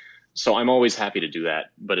call. So I'm always happy to do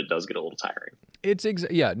that, but it does get a little tiring.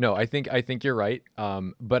 I think you're right.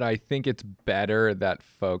 But I think it's better that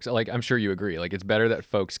folks, like, I'm sure you agree, like, it's better that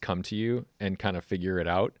folks come to you and kind of figure it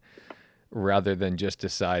out rather than just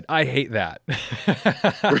decide, I hate that.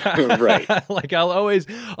 Right. Like, I'll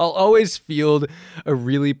always field a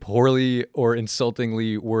really poorly or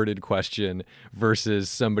insultingly worded question versus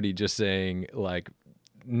somebody just saying, like,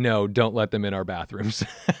 no, don't let them in our bathrooms.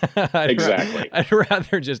 Exactly. I'd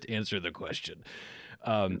rather just answer the question.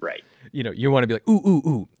 Right. You want to be like, ooh, ooh,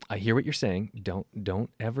 ooh, I hear what you're saying. Don't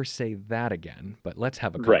ever say that again, but let's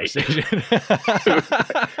have a Right. conversation.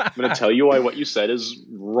 I'm going to tell you why what you said is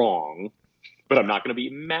wrong, but I'm not going to be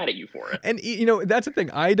mad at you for it. And that's the thing.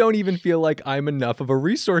 I don't even feel like I'm enough of a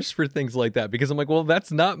resource for things like that, because I'm like, well,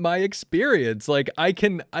 that's not my experience. Like I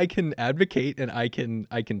can advocate and I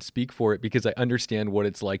can speak for it because I understand what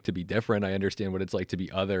it's like to be different. I understand what it's like to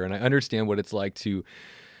be other, and I understand what it's like to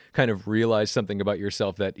kind of realize something about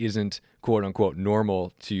yourself that isn't quote unquote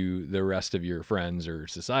normal to the rest of your friends or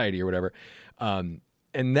society or whatever. And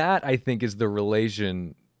that, I think, is the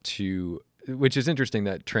relation to, which is interesting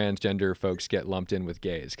that transgender folks get lumped in with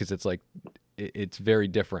gays, because it's like, it's very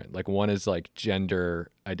different. Like one is like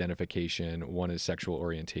gender identification, one is sexual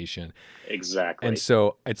orientation. Exactly. And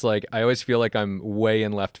so it's like, I always feel like I'm way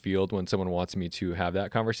in left field when someone wants me to have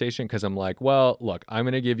that conversation, because I'm like, well, look, I'm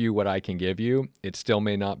going to give you what I can give you. It still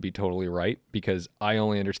may not be totally right because I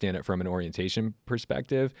only understand it from an orientation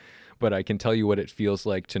perspective, but I can tell you what it feels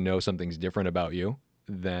like to know something's different about you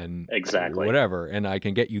than Exactly. whatever. And I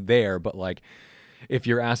can get you there. But like, if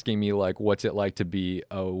you're asking me like, what's it like to be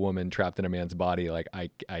a woman trapped in a man's body? Like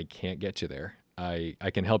I can't get you there. I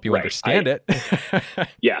can help you understand it.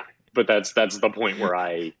 Yeah. But that's the point where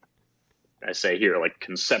I say here, like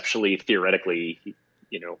conceptually, theoretically,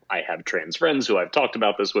 I have trans friends who I've talked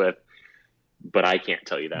about this with, but I can't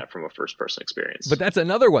tell you that from a first person experience. But that's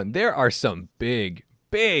another one. There are some big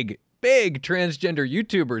transgender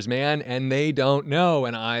YouTubers, man, and they don't know,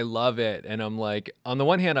 and I love it. And I'm like, on the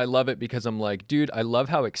one hand, I love it because I'm like, dude, I love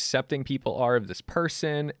how accepting people are of this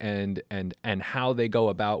person and how they go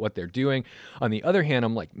about what they're doing. On the other hand,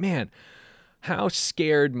 I'm like, man, how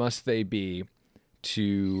scared must they be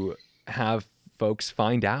to have folks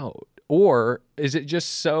find out? Or is it just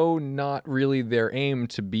so not really their aim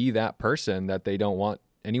to be that person that they don't want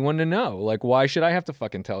anyone to know? Like, why should I have to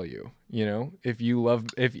fucking tell you? If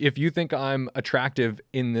you think I'm attractive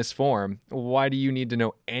in this form, why do you need to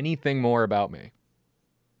know anything more about me?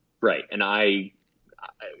 Right. And I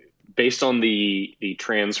based on the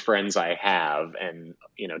trans friends I have and,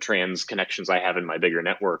 trans connections I have in my bigger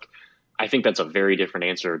network, I think that's a very different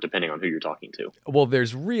answer depending on who you're talking to. Well,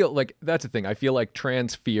 there's that's the thing. I feel like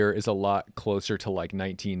trans fear is a lot closer to like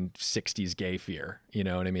 1960s gay fear. You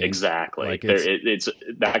know what I mean? Exactly. Like it's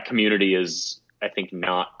that community is, I think,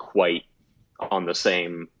 not quite on the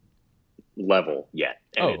same level yet,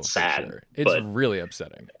 and it's sad. Sure. It's really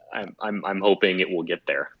upsetting. I'm hoping it will get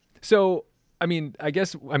there. So, I mean,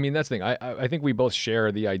 that's the thing. I think we both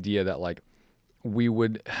share the idea that like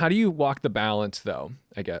how do you walk the balance though?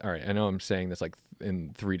 I guess, all right, I know I'm saying this like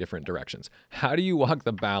in three different directions. How do you walk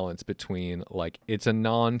the balance between like it's a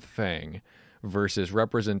non-thing versus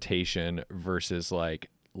representation versus like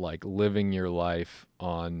living your life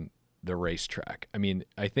on the racetrack? I mean,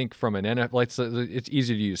 I think from an NFL, it's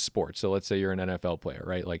easy to use sports. So let's say you're an NFL player,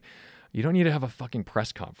 right? Like, you don't need to have a fucking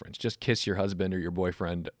press conference. Just kiss your husband or your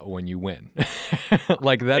boyfriend when you win.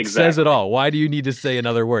 Like that says it all. Why do you need to say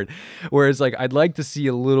another word? Whereas like, I'd like to see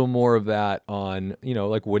a little more of that on,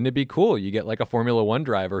 like, wouldn't it be cool? You get like a Formula One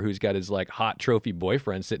driver who's got his like hot trophy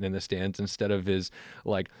boyfriend sitting in the stands instead of his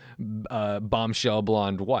like bombshell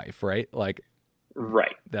blonde wife, right? Like,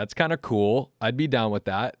 right. That's kind of cool. I'd be down with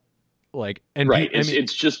that. Like, and right.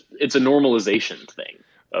 It's a normalization thing.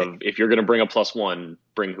 Of if you're going to bring a +1,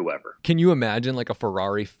 bring whoever. Can you imagine like a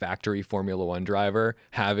Ferrari factory Formula One driver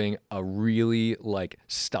having a really like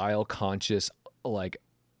style conscious, like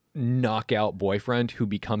knockout boyfriend who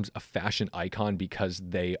becomes a fashion icon because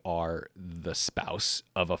they are the spouse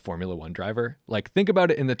of a Formula One driver? Like, think about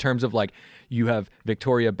it in the terms of like, you have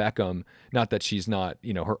Victoria Beckham, not that she's not,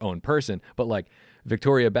 her own person, but like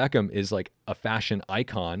Victoria Beckham is like a fashion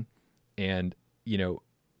icon, and,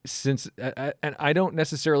 and I don't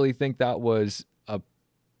necessarily think that wasn't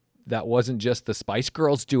just the Spice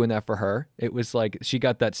Girls doing that for her. It was like she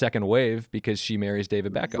got that second wave because she marries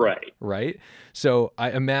David Beckham. Right. So I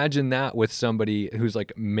imagine that with somebody who's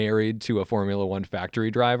like married to a Formula One factory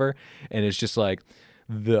driver, and it's just like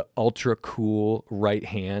the ultra cool right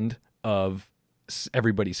hand of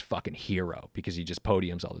everybody's fucking hero because he just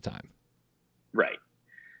podiums all the time. Right.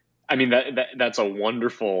 I mean, that's a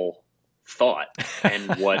wonderful thought, and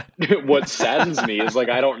what saddens me is like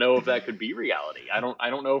I don't know if that could be reality. I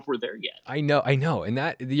don't know if we're there yet. I know, and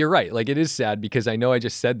that you're right. Like, it is sad because I know I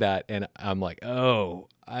just said that, and I'm like, oh,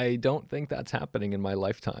 I don't think that's happening in my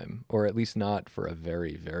lifetime, or at least not for a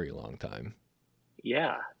very, very long time.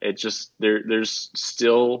 Yeah, it just there's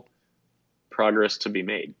still progress to be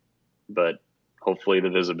made, but hopefully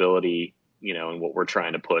the visibility, and what we're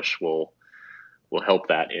trying to push will help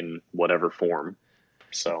that in whatever form.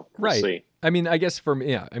 So we'll see. I mean, I guess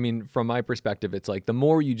I mean, from my perspective, it's like the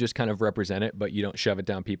more you just kind of represent it, but you don't shove it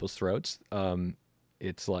down people's throats.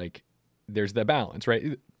 It's like there's the balance,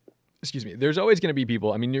 right? Excuse me. There's always going to be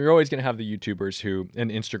people. I mean, you're always going to have the YouTubers who, and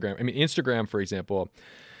Instagram. I mean, Instagram, for example,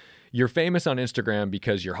 you're famous on Instagram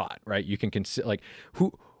because you're hot, right? You can consider like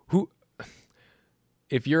who,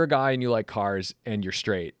 if you're a guy and you like cars and you're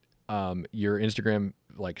straight, your Instagram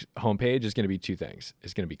like homepage is going to be two things.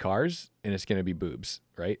 It's going to be cars and it's going to be boobs,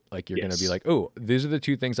 right? Like you're going to be like, oh, these are the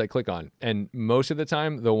two things I click on. And most of the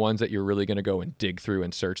time, the ones that you're really going to go and dig through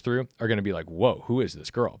and search through are going to be like, whoa, who is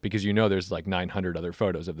this girl? Because you know there's like 900 other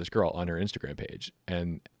photos of this girl on her Instagram page.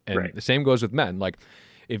 And the same goes with men. Like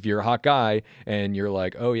if you're a hot guy and you're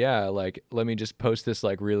like, oh yeah, like let me just post this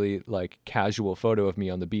like really like casual photo of me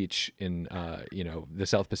on the beach in the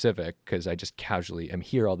South Pacific because I just casually am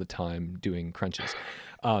here all the time doing crunches.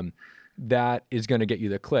 That is going to get you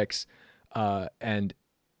the clicks, and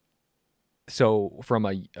so from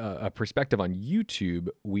a perspective on YouTube,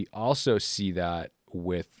 we also see that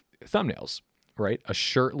with thumbnails, right? A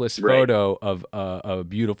shirtless photo of a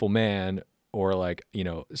beautiful man, or like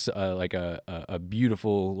like a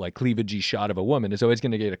beautiful like cleavagey shot of a woman is always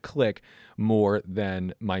going to get a click more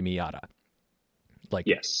than my Miata. Like,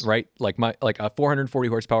 right? Like a 440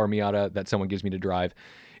 horsepower Miata that someone gives me to drive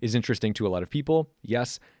is interesting to a lot of people.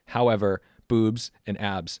 Yes. However, boobs and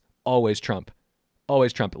abs always trump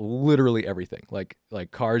literally everything. Like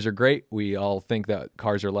cars are great. We all think that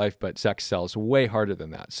cars are life, but sex sells way harder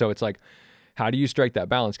than that. So it's like, how do you strike that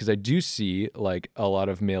balance? Because I do see like a lot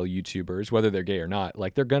of male YouTubers, whether they're gay or not,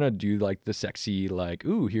 like they're gonna do like the sexy, like,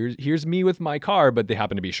 ooh, here's me with my car, but they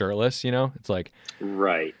happen to be shirtless. It's like,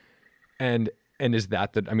 right. And is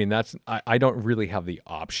that I mean, I don't really have the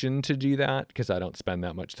option to do that because I don't spend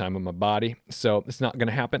that much time on my body. So it's not going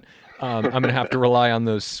to happen. I'm going to have to rely on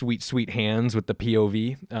those sweet, sweet hands with the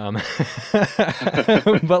POV.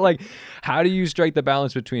 But like, how do you strike the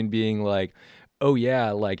balance between being like, oh yeah,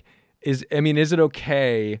 like is it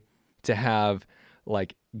okay to have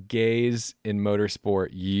like gays in motorsport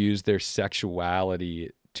use their sexuality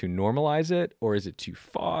to normalize it, or is it too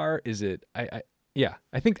far? Is it, yeah,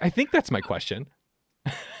 I think that's my question.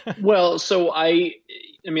 Well, so I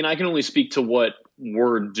mean, I can only speak to what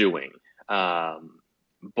we're doing.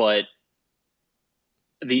 But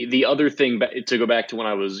the other thing, to go back to when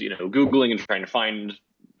I was, Googling and trying to find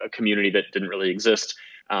a community that didn't really exist,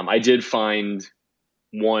 I did find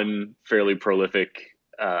one fairly prolific,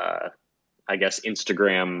 I guess,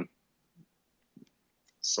 Instagram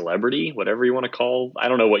celebrity, whatever you want to call. I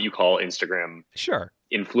don't know what you call Instagram. Sure.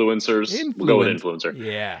 Influencers. We'll go with influencer.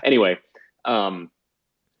 Yeah. Anyway,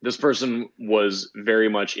 this person was very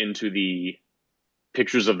much into the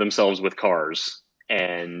pictures of themselves with cars,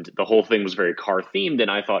 and the whole thing was very car themed.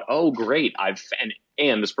 And I thought, oh, great.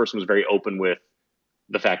 And this person was very open with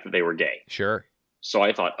the fact that they were gay. Sure. So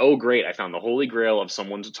I thought, oh, great. I found the holy grail of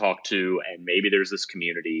someone to talk to, and maybe there's this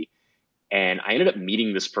community. And I ended up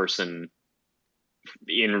meeting this person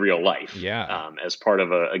in real life, as part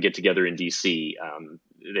of a get together in DC.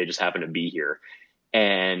 They just happened to be here,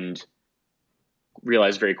 and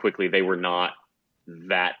realized very quickly they were not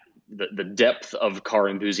that. The depth of car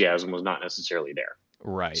enthusiasm was not necessarily there.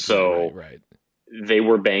 Right. So right. They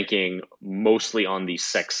were banking mostly on the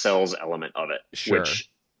sex sells element of it, sure.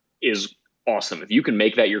 Which is awesome. If you can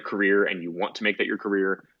make that your career and you want to make that your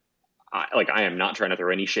career, I am not trying to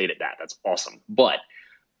throw any shade at that. That's awesome. But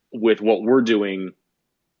with what we're doing,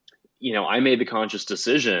 I made the conscious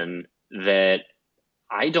decision that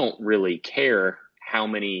I don't really care how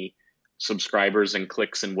many subscribers and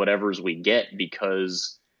clicks and whatevers we get,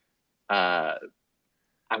 because I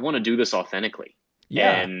want to do this authentically.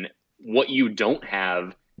 Yeah. And what you don't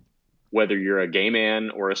have, whether you're a gay man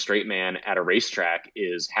or a straight man at a racetrack,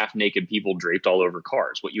 is half naked people draped all over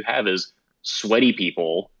cars. What you have is sweaty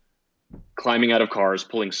people climbing out of cars,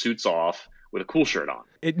 pulling suits off with a cool shirt on.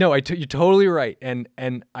 You're totally right. And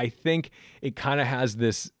I think it kind of has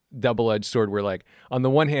this double-edged sword where, like, on the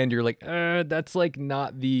one hand, you're like, that's like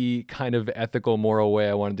not the kind of ethical, moral way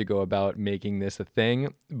I wanted to go about making this a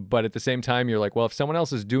thing. But at the same time, you're like, well, if someone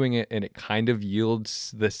else is doing it and it kind of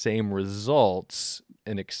yields the same results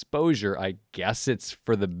and exposure, I guess it's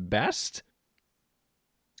for the best.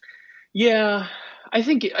 Yeah, I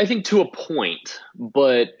think to a point,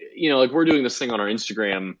 but like we're doing this thing on our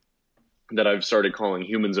Instagram that I've started calling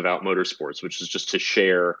Humans About Motorsports, which is just to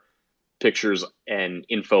share pictures and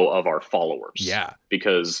info of our followers. Yeah.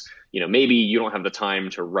 Because, maybe you don't have the time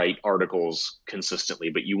to write articles consistently,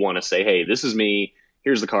 but you want to say, hey, this is me.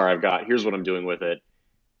 Here's the car I've got. Here's what I'm doing with it.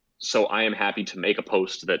 So I am happy to make a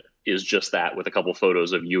post that is just that, with a couple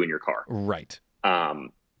photos of you in your car. Right.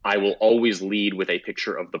 I will always lead with a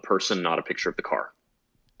picture of the person, not a picture of the car,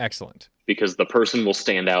 Excellent. because the person will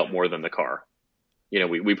stand out more than the car.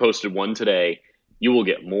 We posted one today. You will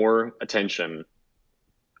get more attention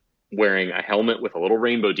wearing a helmet with a little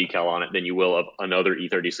rainbow decal on it than you will of another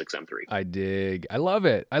E36 M3. I dig. I love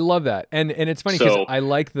it. I love that. And it's funny because So I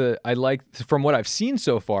like from what I've seen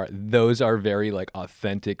so far, those are very like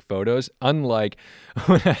authentic photos. Unlike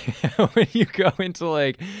when you go into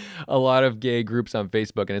like a lot of gay groups on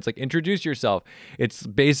Facebook and it's like introduce yourself. It's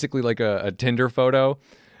basically like a Tinder photo.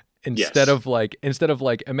 Instead yes. of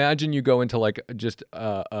like imagine you go into like just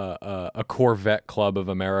a Corvette Club of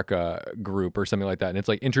America group or something like that, and it's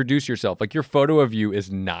like introduce yourself. Like your photo of you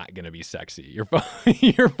is not gonna be sexy.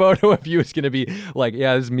 Your photo of you is gonna be like,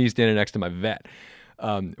 yeah, this is me standing next to my vet.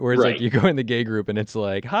 Whereas Right. like you go in the gay group and it's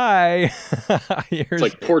like, hi, It's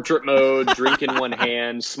like portrait mode, drink in one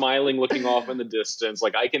hand, smiling, looking off in the distance.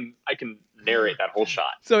 Like I can narrate that whole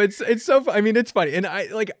shot. So it's so I mean it's funny, and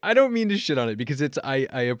I don't mean to shit on it because I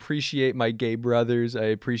appreciate my gay brothers. I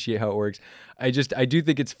appreciate how it works. I do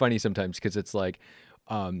think it's funny sometimes because it's like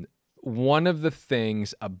one of the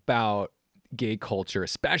things about gay culture,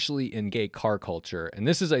 especially in gay car culture, and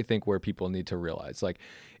this is I think where people need to realize like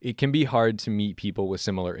it can be hard to meet people with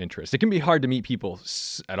similar interests. It can be hard to meet people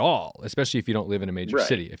at all, especially if you don't live in a major Right.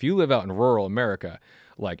 city. If you live out in rural America,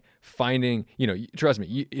 like finding, trust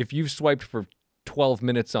me, if you've swiped for 12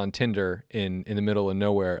 minutes on Tinder in the middle of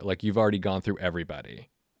nowhere, like you've already gone through everybody.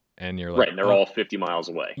 And you're like, Right. And they're all 50 miles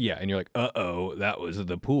away. yeah. And you're like, uh-oh, that was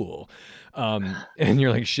the pool. And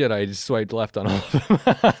you're like, shit, I just swiped left on all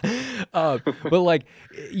of them. But like,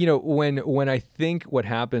 when I think what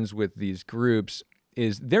happens with these groups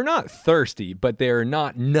is they're not thirsty, but they're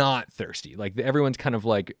not thirsty. Like everyone's kind of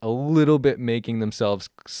like a little bit making themselves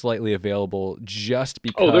slightly available just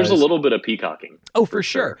because. Oh, there's a little bit of peacocking. Oh, for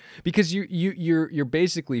sure. Because you're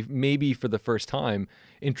basically maybe for the first time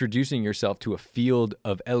introducing yourself to a field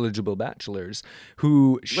of eligible bachelors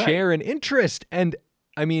who share an interest. And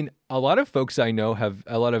I mean, a lot of folks I know have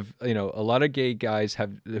a lot of gay guys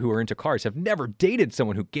who are into cars have never dated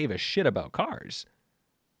someone who gave a shit about cars.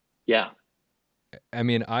 Yeah. I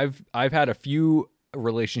mean, I've had a few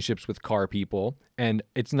relationships with car people, and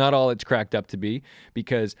it's not all it's cracked up to be,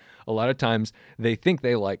 because a lot of times they think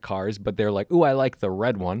they like cars, but they're like, "Ooh, I like the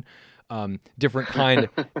red one." Different kind,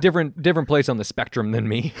 different place on the spectrum than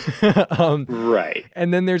me. Right.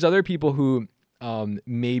 And then there's other people who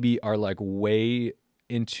maybe are like way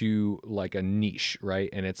into like a niche, right?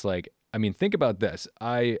 And it's like, I mean, think about this.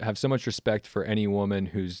 I have so much respect for any woman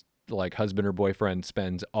who's like husband or boyfriend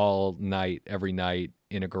spends all night, every night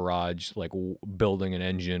in a garage, like building an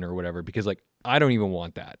engine or whatever, because like, I don't even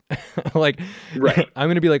want that. Like, Right. I'm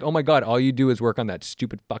going to be like, oh my God, all you do is work on that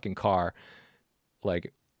stupid fucking car.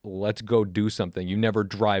 Like, let's go do something. You never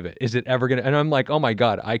drive it. Is it ever going to? And I'm like, oh my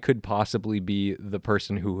God, I could possibly be the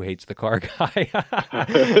person who hates the car guy.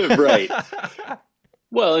 Right.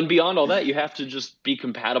 Well, and beyond all that, you have to just be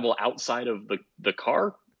compatible outside of the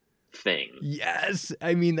car thing. Yes.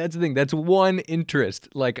 I mean, that's the thing. That's one interest.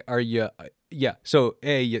 Like, are you, yeah. So,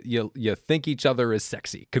 A, you think each other is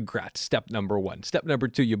sexy. Congrats. Step number one. Step number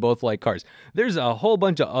two, you both like cars. There's a whole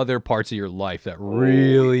bunch of other parts of your life that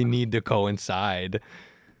really need to coincide.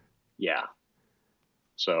 Yeah.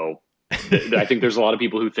 So I think there's a lot of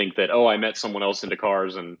people who think that, oh, I met someone else into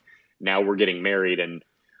cars and now we're getting married. And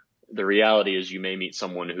the reality is you may meet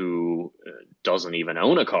someone who doesn't even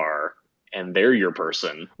own a car, and they're your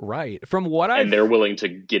person. Right. From what and they're willing to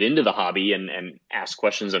get into the hobby and ask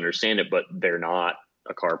questions, understand it, but they're not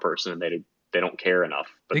a car person, and they don't care enough.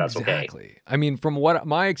 But that's okay. Exactly. I mean, from what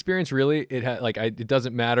my experience, really, it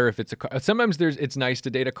doesn't matter if it's a car. Sometimes it's nice to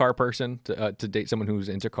date a car person, to date someone who's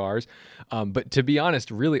into cars. But to be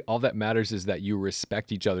honest, really, all that matters is that you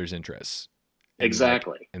respect each other's interests.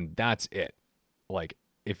 Exactly. And that's it. Like,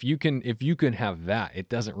 if you can have that, it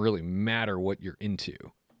doesn't really matter what you're into.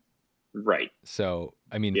 Right. So,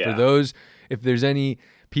 I mean, for those, if there's any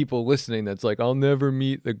people listening that's like, I'll never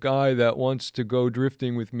meet the guy that wants to go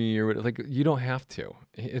drifting with me, or like, you don't have to,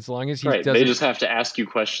 as long as he doesn't. They just have to ask you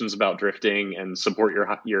questions about drifting and support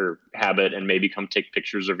your habit, and maybe come take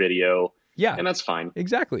pictures or video. Yeah. And that's fine.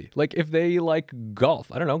 Exactly. Like if they like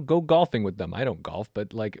golf, I don't know, go golfing with them. I don't golf,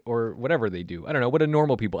 but like, or whatever they do. I don't know. What do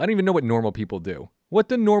normal people, I don't even know what normal people do. What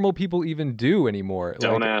do normal people even do anymore?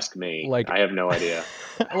 Don't ask me. Like, I have no idea.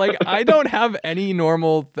 Like, I don't have any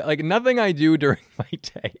normal, like nothing I do during my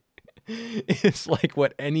day is like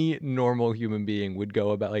what any normal human being would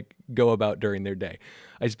go about during their day.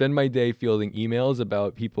 I spend my day fielding emails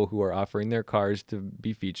about people who are offering their cars to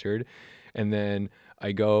be featured. And then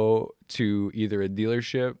I go to either a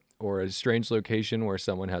dealership or a strange location where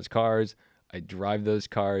someone has cars. I drive those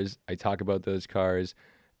cars. I talk about those cars.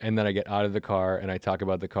 And then I get out of the car and I talk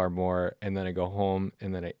about the car more. And then I go home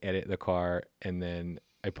and then I edit the car and then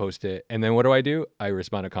I post it. And then what do? I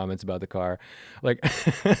respond to comments about the car. Like,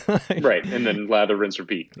 right. And then lather, rinse,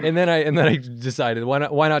 repeat. And then I decided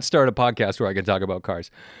why not start a podcast where I can talk about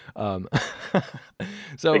cars.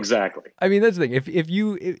 So exactly. I mean, that's the thing. If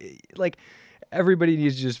like, everybody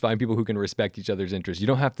needs to just find people who can respect each other's interests. You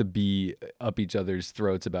don't have to be up each other's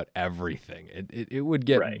throats about everything. It would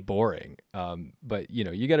get boring. But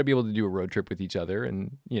you got to be able to do a road trip with each other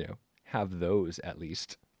and, have those at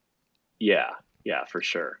least. Yeah. Yeah, for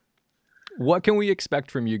sure. What can we expect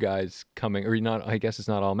from you guys coming, or not? I guess it's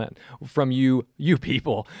not all men. From you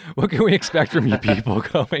people. What can we expect from you people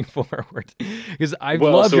going forward? Because I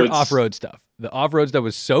love your off-road stuff. The off-road stuff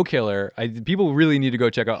was so killer. People really need to go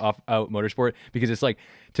check out Motorsport, because it's like,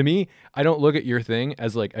 to me, I don't look at your thing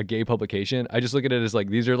as like a gay publication. I just look at it as like,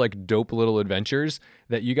 these are like dope little adventures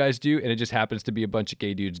that you guys do, and it just happens to be a bunch of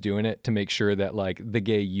gay dudes doing it to make sure that like the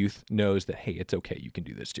gay youth knows that, hey, it's okay, you can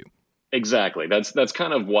do this too. Exactly. That's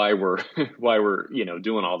kind of why we're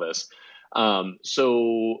doing all this.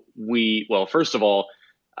 First of all,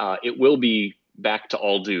 it will be back to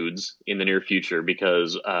all dudes in the near future,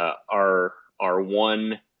 because our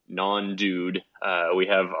one non-dude, we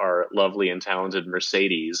have our lovely and talented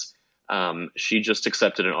Mercedes. She just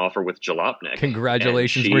accepted an offer with Jalopnik.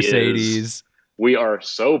 Congratulations, Mercedes. We are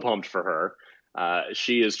so pumped for her.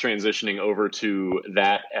 She is transitioning over to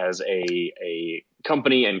that as a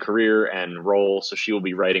company and career and role. So she will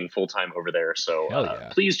be writing full time over there. So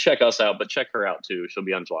please check us out, but check her out too. She'll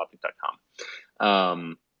be on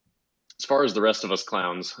jalopnik.com. As far as the rest of us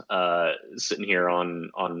clowns sitting here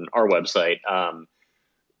on our website,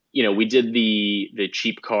 we did the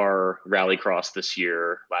cheap car rallycross this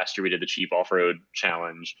year. Last year we did the cheap off-road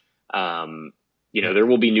challenge. There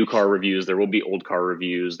will be new car reviews. There will be old car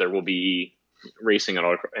reviews. There will be racing and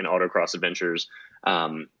autocross adventures.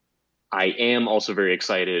 I am also very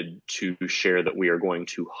excited to share that we are going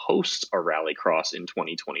to host a rallycross in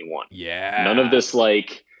 2021. Yeah. None of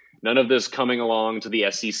this coming along to the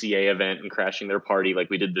SCCA event and crashing their party like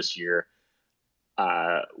we did this year.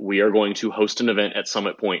 We are going to host an event at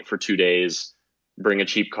Summit Point for 2 days. Bring a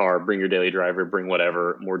cheap car, bring your daily driver, bring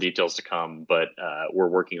whatever. More details to come, but we're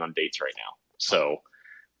working on dates right now. So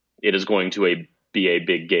it is going to be a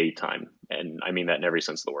big gay time. And I mean that in every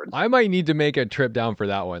sense of the word. I might need to make a trip down for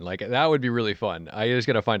that one. Like, that would be really fun. I just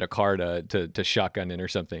got to find a car to shotgun in or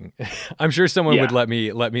something. I'm sure someone would let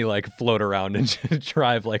me like float around and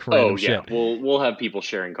drive like random shit. We'll have people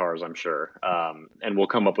sharing cars, I'm sure. And we'll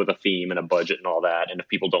come up with a theme and a budget and all that. And if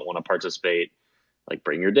people don't want to participate, like,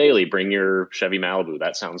 bring your daily, bring your Chevy Malibu.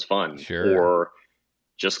 That sounds fun. Sure. Or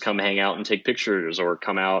just come hang out and take pictures, or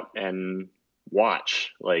come out and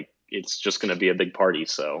watch. Like, it's just going to be a big party.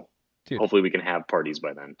 So dude, hopefully we can have parties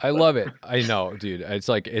by then. I love it. I know, dude.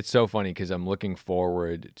 It's so funny because I'm looking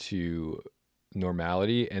forward to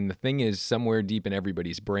normality. And the thing is, somewhere deep in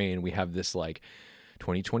everybody's brain, we have this like,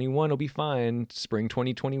 2021 will be fine. Spring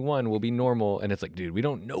 2021 will be normal. And it's like, dude, we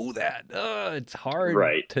don't know that. It's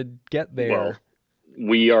hard to get there. Well,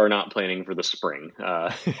 we are not planning for the spring.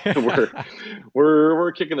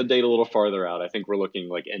 We're kicking the date a little farther out. I think we're looking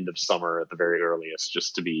like end of summer at the very earliest,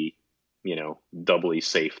 just to be, doubly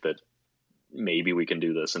safe that maybe we can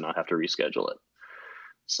do this and not have to reschedule it.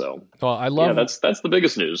 So, well, I love that's the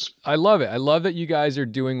biggest news. I love it. I love that you guys are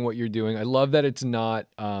doing what you're doing. I love that it's not,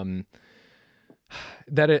 I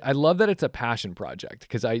love that it's a passion project,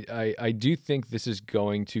 because I do think this is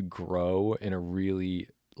going to grow in a really,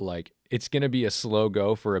 like, it's going to be a slow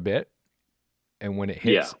go for a bit. And when it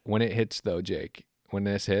hits though, Jake, when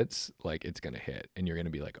this hits, like, it's going to hit and you're going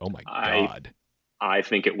to be like, oh my God. I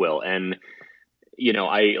think it will. And,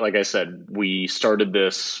 like I said, we started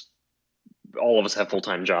this, all of us have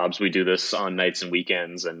full-time jobs. We do this on nights and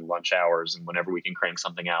weekends and lunch hours and whenever we can crank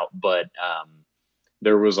something out. But,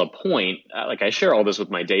 there was a point, like, I share all this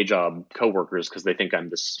with my day job coworkers because they think I'm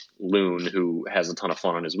this loon who has a ton of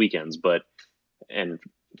fun on his weekends, and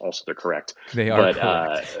also they're correct. They are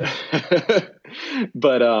correct.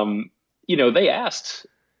 They asked,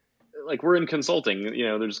 like, we're in consulting,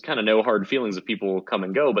 there's kind of no hard feelings if people come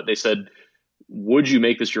and go, but they said, would you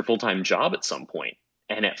make this your full-time job at some point?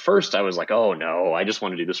 And at first I was like, oh no, I just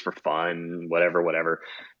want to do this for fun, whatever.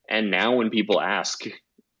 And now when people ask,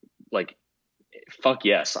 like, fuck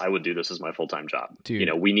yes, I would do this as my full-time job. Dude.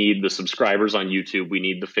 We need the subscribers on YouTube. We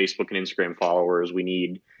need the Facebook and Instagram followers. We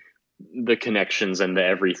need the connections and the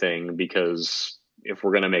everything, because if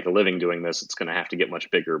we're going to make a living doing this, it's going to have to get much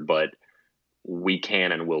bigger. But we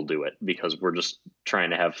can and will do it because we're just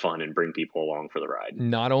trying to have fun and bring people along for the ride.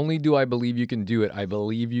 Not only do I believe you can do it, I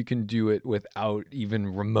believe you can do it without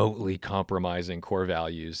even remotely compromising core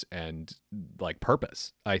values and like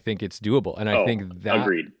purpose. I think it's doable. And I think that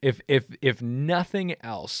agreed. If nothing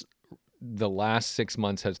else, the last 6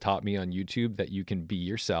 months has taught me on YouTube that you can be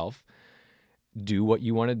yourself, do what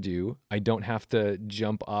you want to do. I don't have to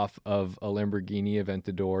jump off of a Lamborghini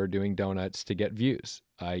Aventador doing donuts to get views.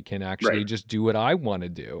 I can actually just do what I want to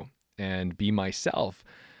do and be myself.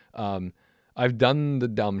 I've done the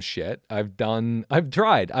dumb shit. I've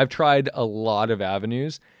tried a lot of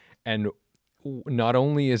avenues, and not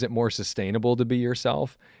only is it more sustainable to be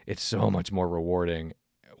yourself, it's so much more rewarding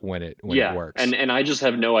when it works. And I just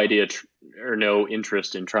have no idea or no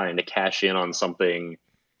interest in trying to cash in on something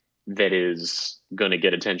that is going to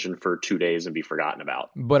get attention for 2 days and be forgotten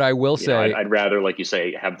about. But I will say, I'd rather, like you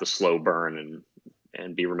say, have the slow burn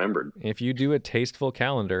and be remembered. If you do a tasteful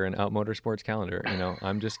calendar, an Out Motorsports calendar,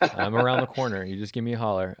 I'm around the corner. You just give me a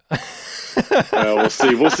holler. We'll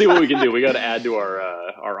see what we can do. We got to add to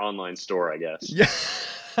our online store, I guess. Yeah.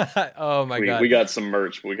 Oh my God. We got some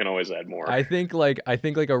merch, but we can always add more. I think like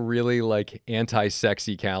a really like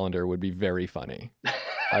anti-sexy calendar would be very funny.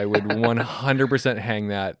 I would 100% hang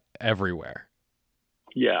that everywhere.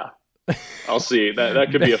 Yeah. I'll see.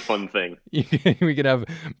 That could be a fun thing. We could have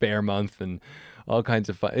Bear Month and all kinds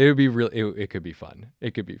of fun. It would be it could be fun.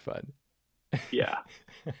 It could be fun. Yeah.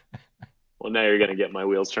 Well, now you're going to get my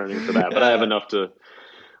wheels turning for that, but I have enough to,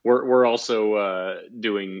 we're also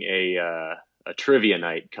doing a trivia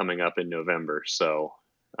night coming up in November. So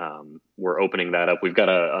we're opening that up. We've got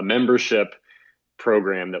a membership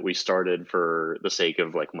program that we started for the sake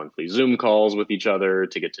of like monthly Zoom calls with each other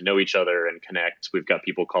to get to know each other and connect. We've got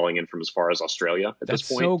people calling in from as far as Australia at this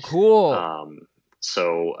point. That's so cool.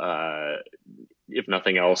 So if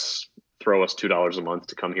nothing else, throw us $2 a month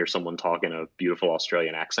to come hear someone talk in a beautiful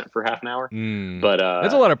Australian accent for half an hour. But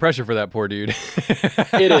that's a lot of pressure for that poor dude.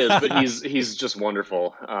 It is, but he's just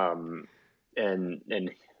wonderful. And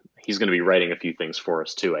he's going to be writing a few things for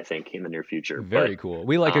us too, I think, in the near future. Very cool.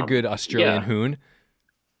 We like a good Australian hoon.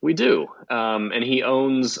 We do. And he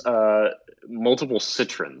owns multiple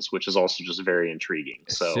Citrons, which is also just very intriguing.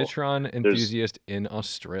 So Citron enthusiast in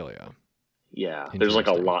Australia. Yeah, there's like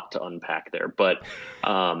a lot to unpack there. But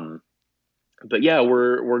yeah,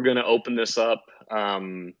 we're going to open this up.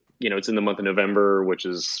 It's in the month of November, which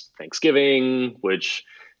is Thanksgiving, which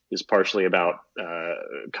is partially about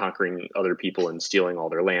conquering other people and stealing all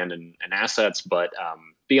their land and assets. But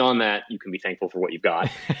beyond that, you can be thankful for what you've got.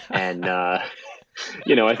 And, I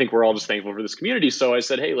think we're all just thankful for this community. So I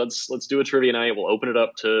said, hey, let's do a trivia night. We'll open it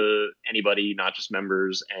up to anybody, not just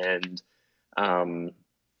members. And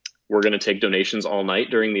we're going to take donations all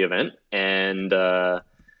night during the event. And at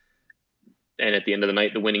the end of the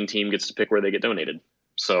night, the winning team gets to pick where they get donated.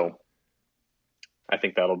 So I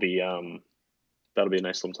think that'll be a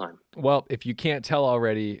nice little time. Well, if you can't tell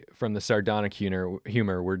already from the sardonic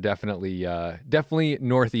humor, we're definitely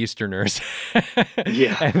Northeasterners.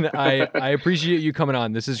 Yeah. And I appreciate you coming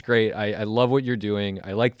on. This is great. I love what you're doing.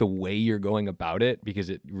 I like the way you're going about it because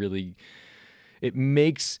it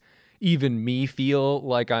makes even me feel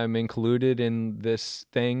like I'm included in this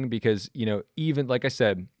thing because, even like I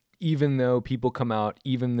said, even though people come out,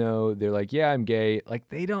 even though they're like, yeah, I'm gay,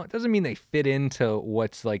 like it doesn't mean they fit into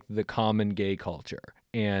what's like the common gay culture.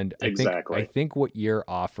 And I think what you're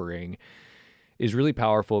offering is really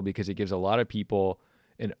powerful because it gives a lot of people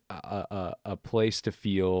a place to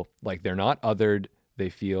feel like they're not othered. They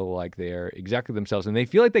feel like they're exactly themselves and they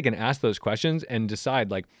feel like they can ask those questions and decide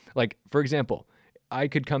like, for example, I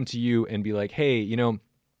could come to you and be like, hey,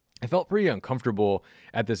 I felt pretty uncomfortable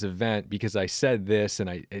at this event because I said this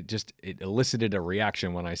and it elicited a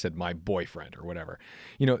reaction when I said my boyfriend or whatever.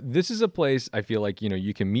 This is a place I feel like,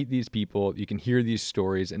 you can meet these people, you can hear these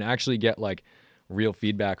stories and actually get like real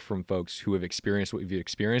feedback from folks who have experienced what you've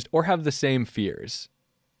experienced or have the same fears.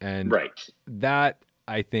 And that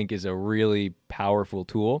I think is a really powerful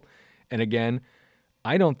tool. And again,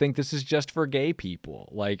 I don't think this is just for gay people.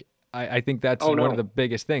 Like, I think that's one of the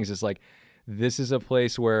biggest things is like, this is a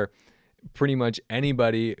place where pretty much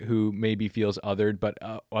anybody who maybe feels othered, but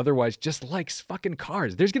otherwise just likes fucking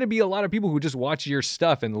cars. There's going to be a lot of people who just watch your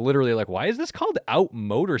stuff and literally like, why is this called Out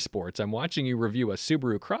Motorsports? I'm watching you review a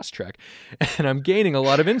Subaru Crosstrek and I'm gaining a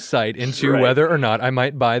lot of insight into whether or not I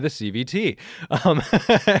might buy the CVT.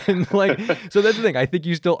 And like, so that's the thing. I think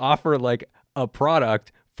you still offer like a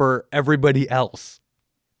product for everybody else.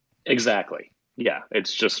 Exactly. Yeah.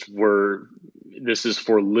 It's just this is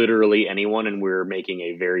for literally anyone, and we're making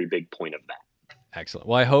a very big point of that. Excellent.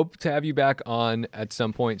 Well, I hope to have you back on at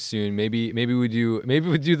some point soon. Maybe we do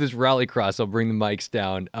this rallycross. I'll bring the mics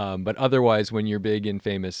down. But otherwise, when you're big and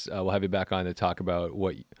famous, we'll have you back on to talk about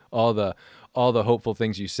what all the hopeful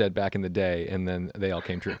things you said back in the day, and then they all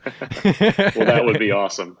came true. Well, that would be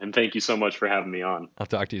awesome. And thank you so much for having me on. I'll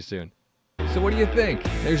talk to you soon. So what do you think?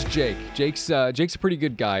 There's Jake. Jake's a pretty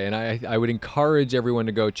good guy, and I would encourage everyone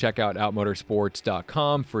to go check out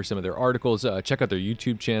outmotorsports.com for some of their articles. Check out their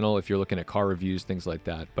YouTube channel if you're looking at car reviews, things like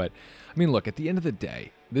that. But, I mean, look, at the end of the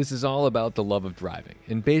day, this is all about the love of driving.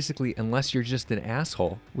 And basically, unless you're just an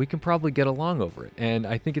asshole, we can probably get along over it. And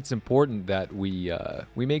I think it's important that we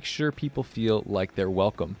make sure people feel like they're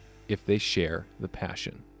welcome if they share the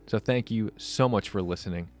passion. So thank you so much for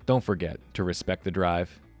listening. Don't forget to respect the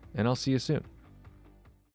drive, and I'll see you soon.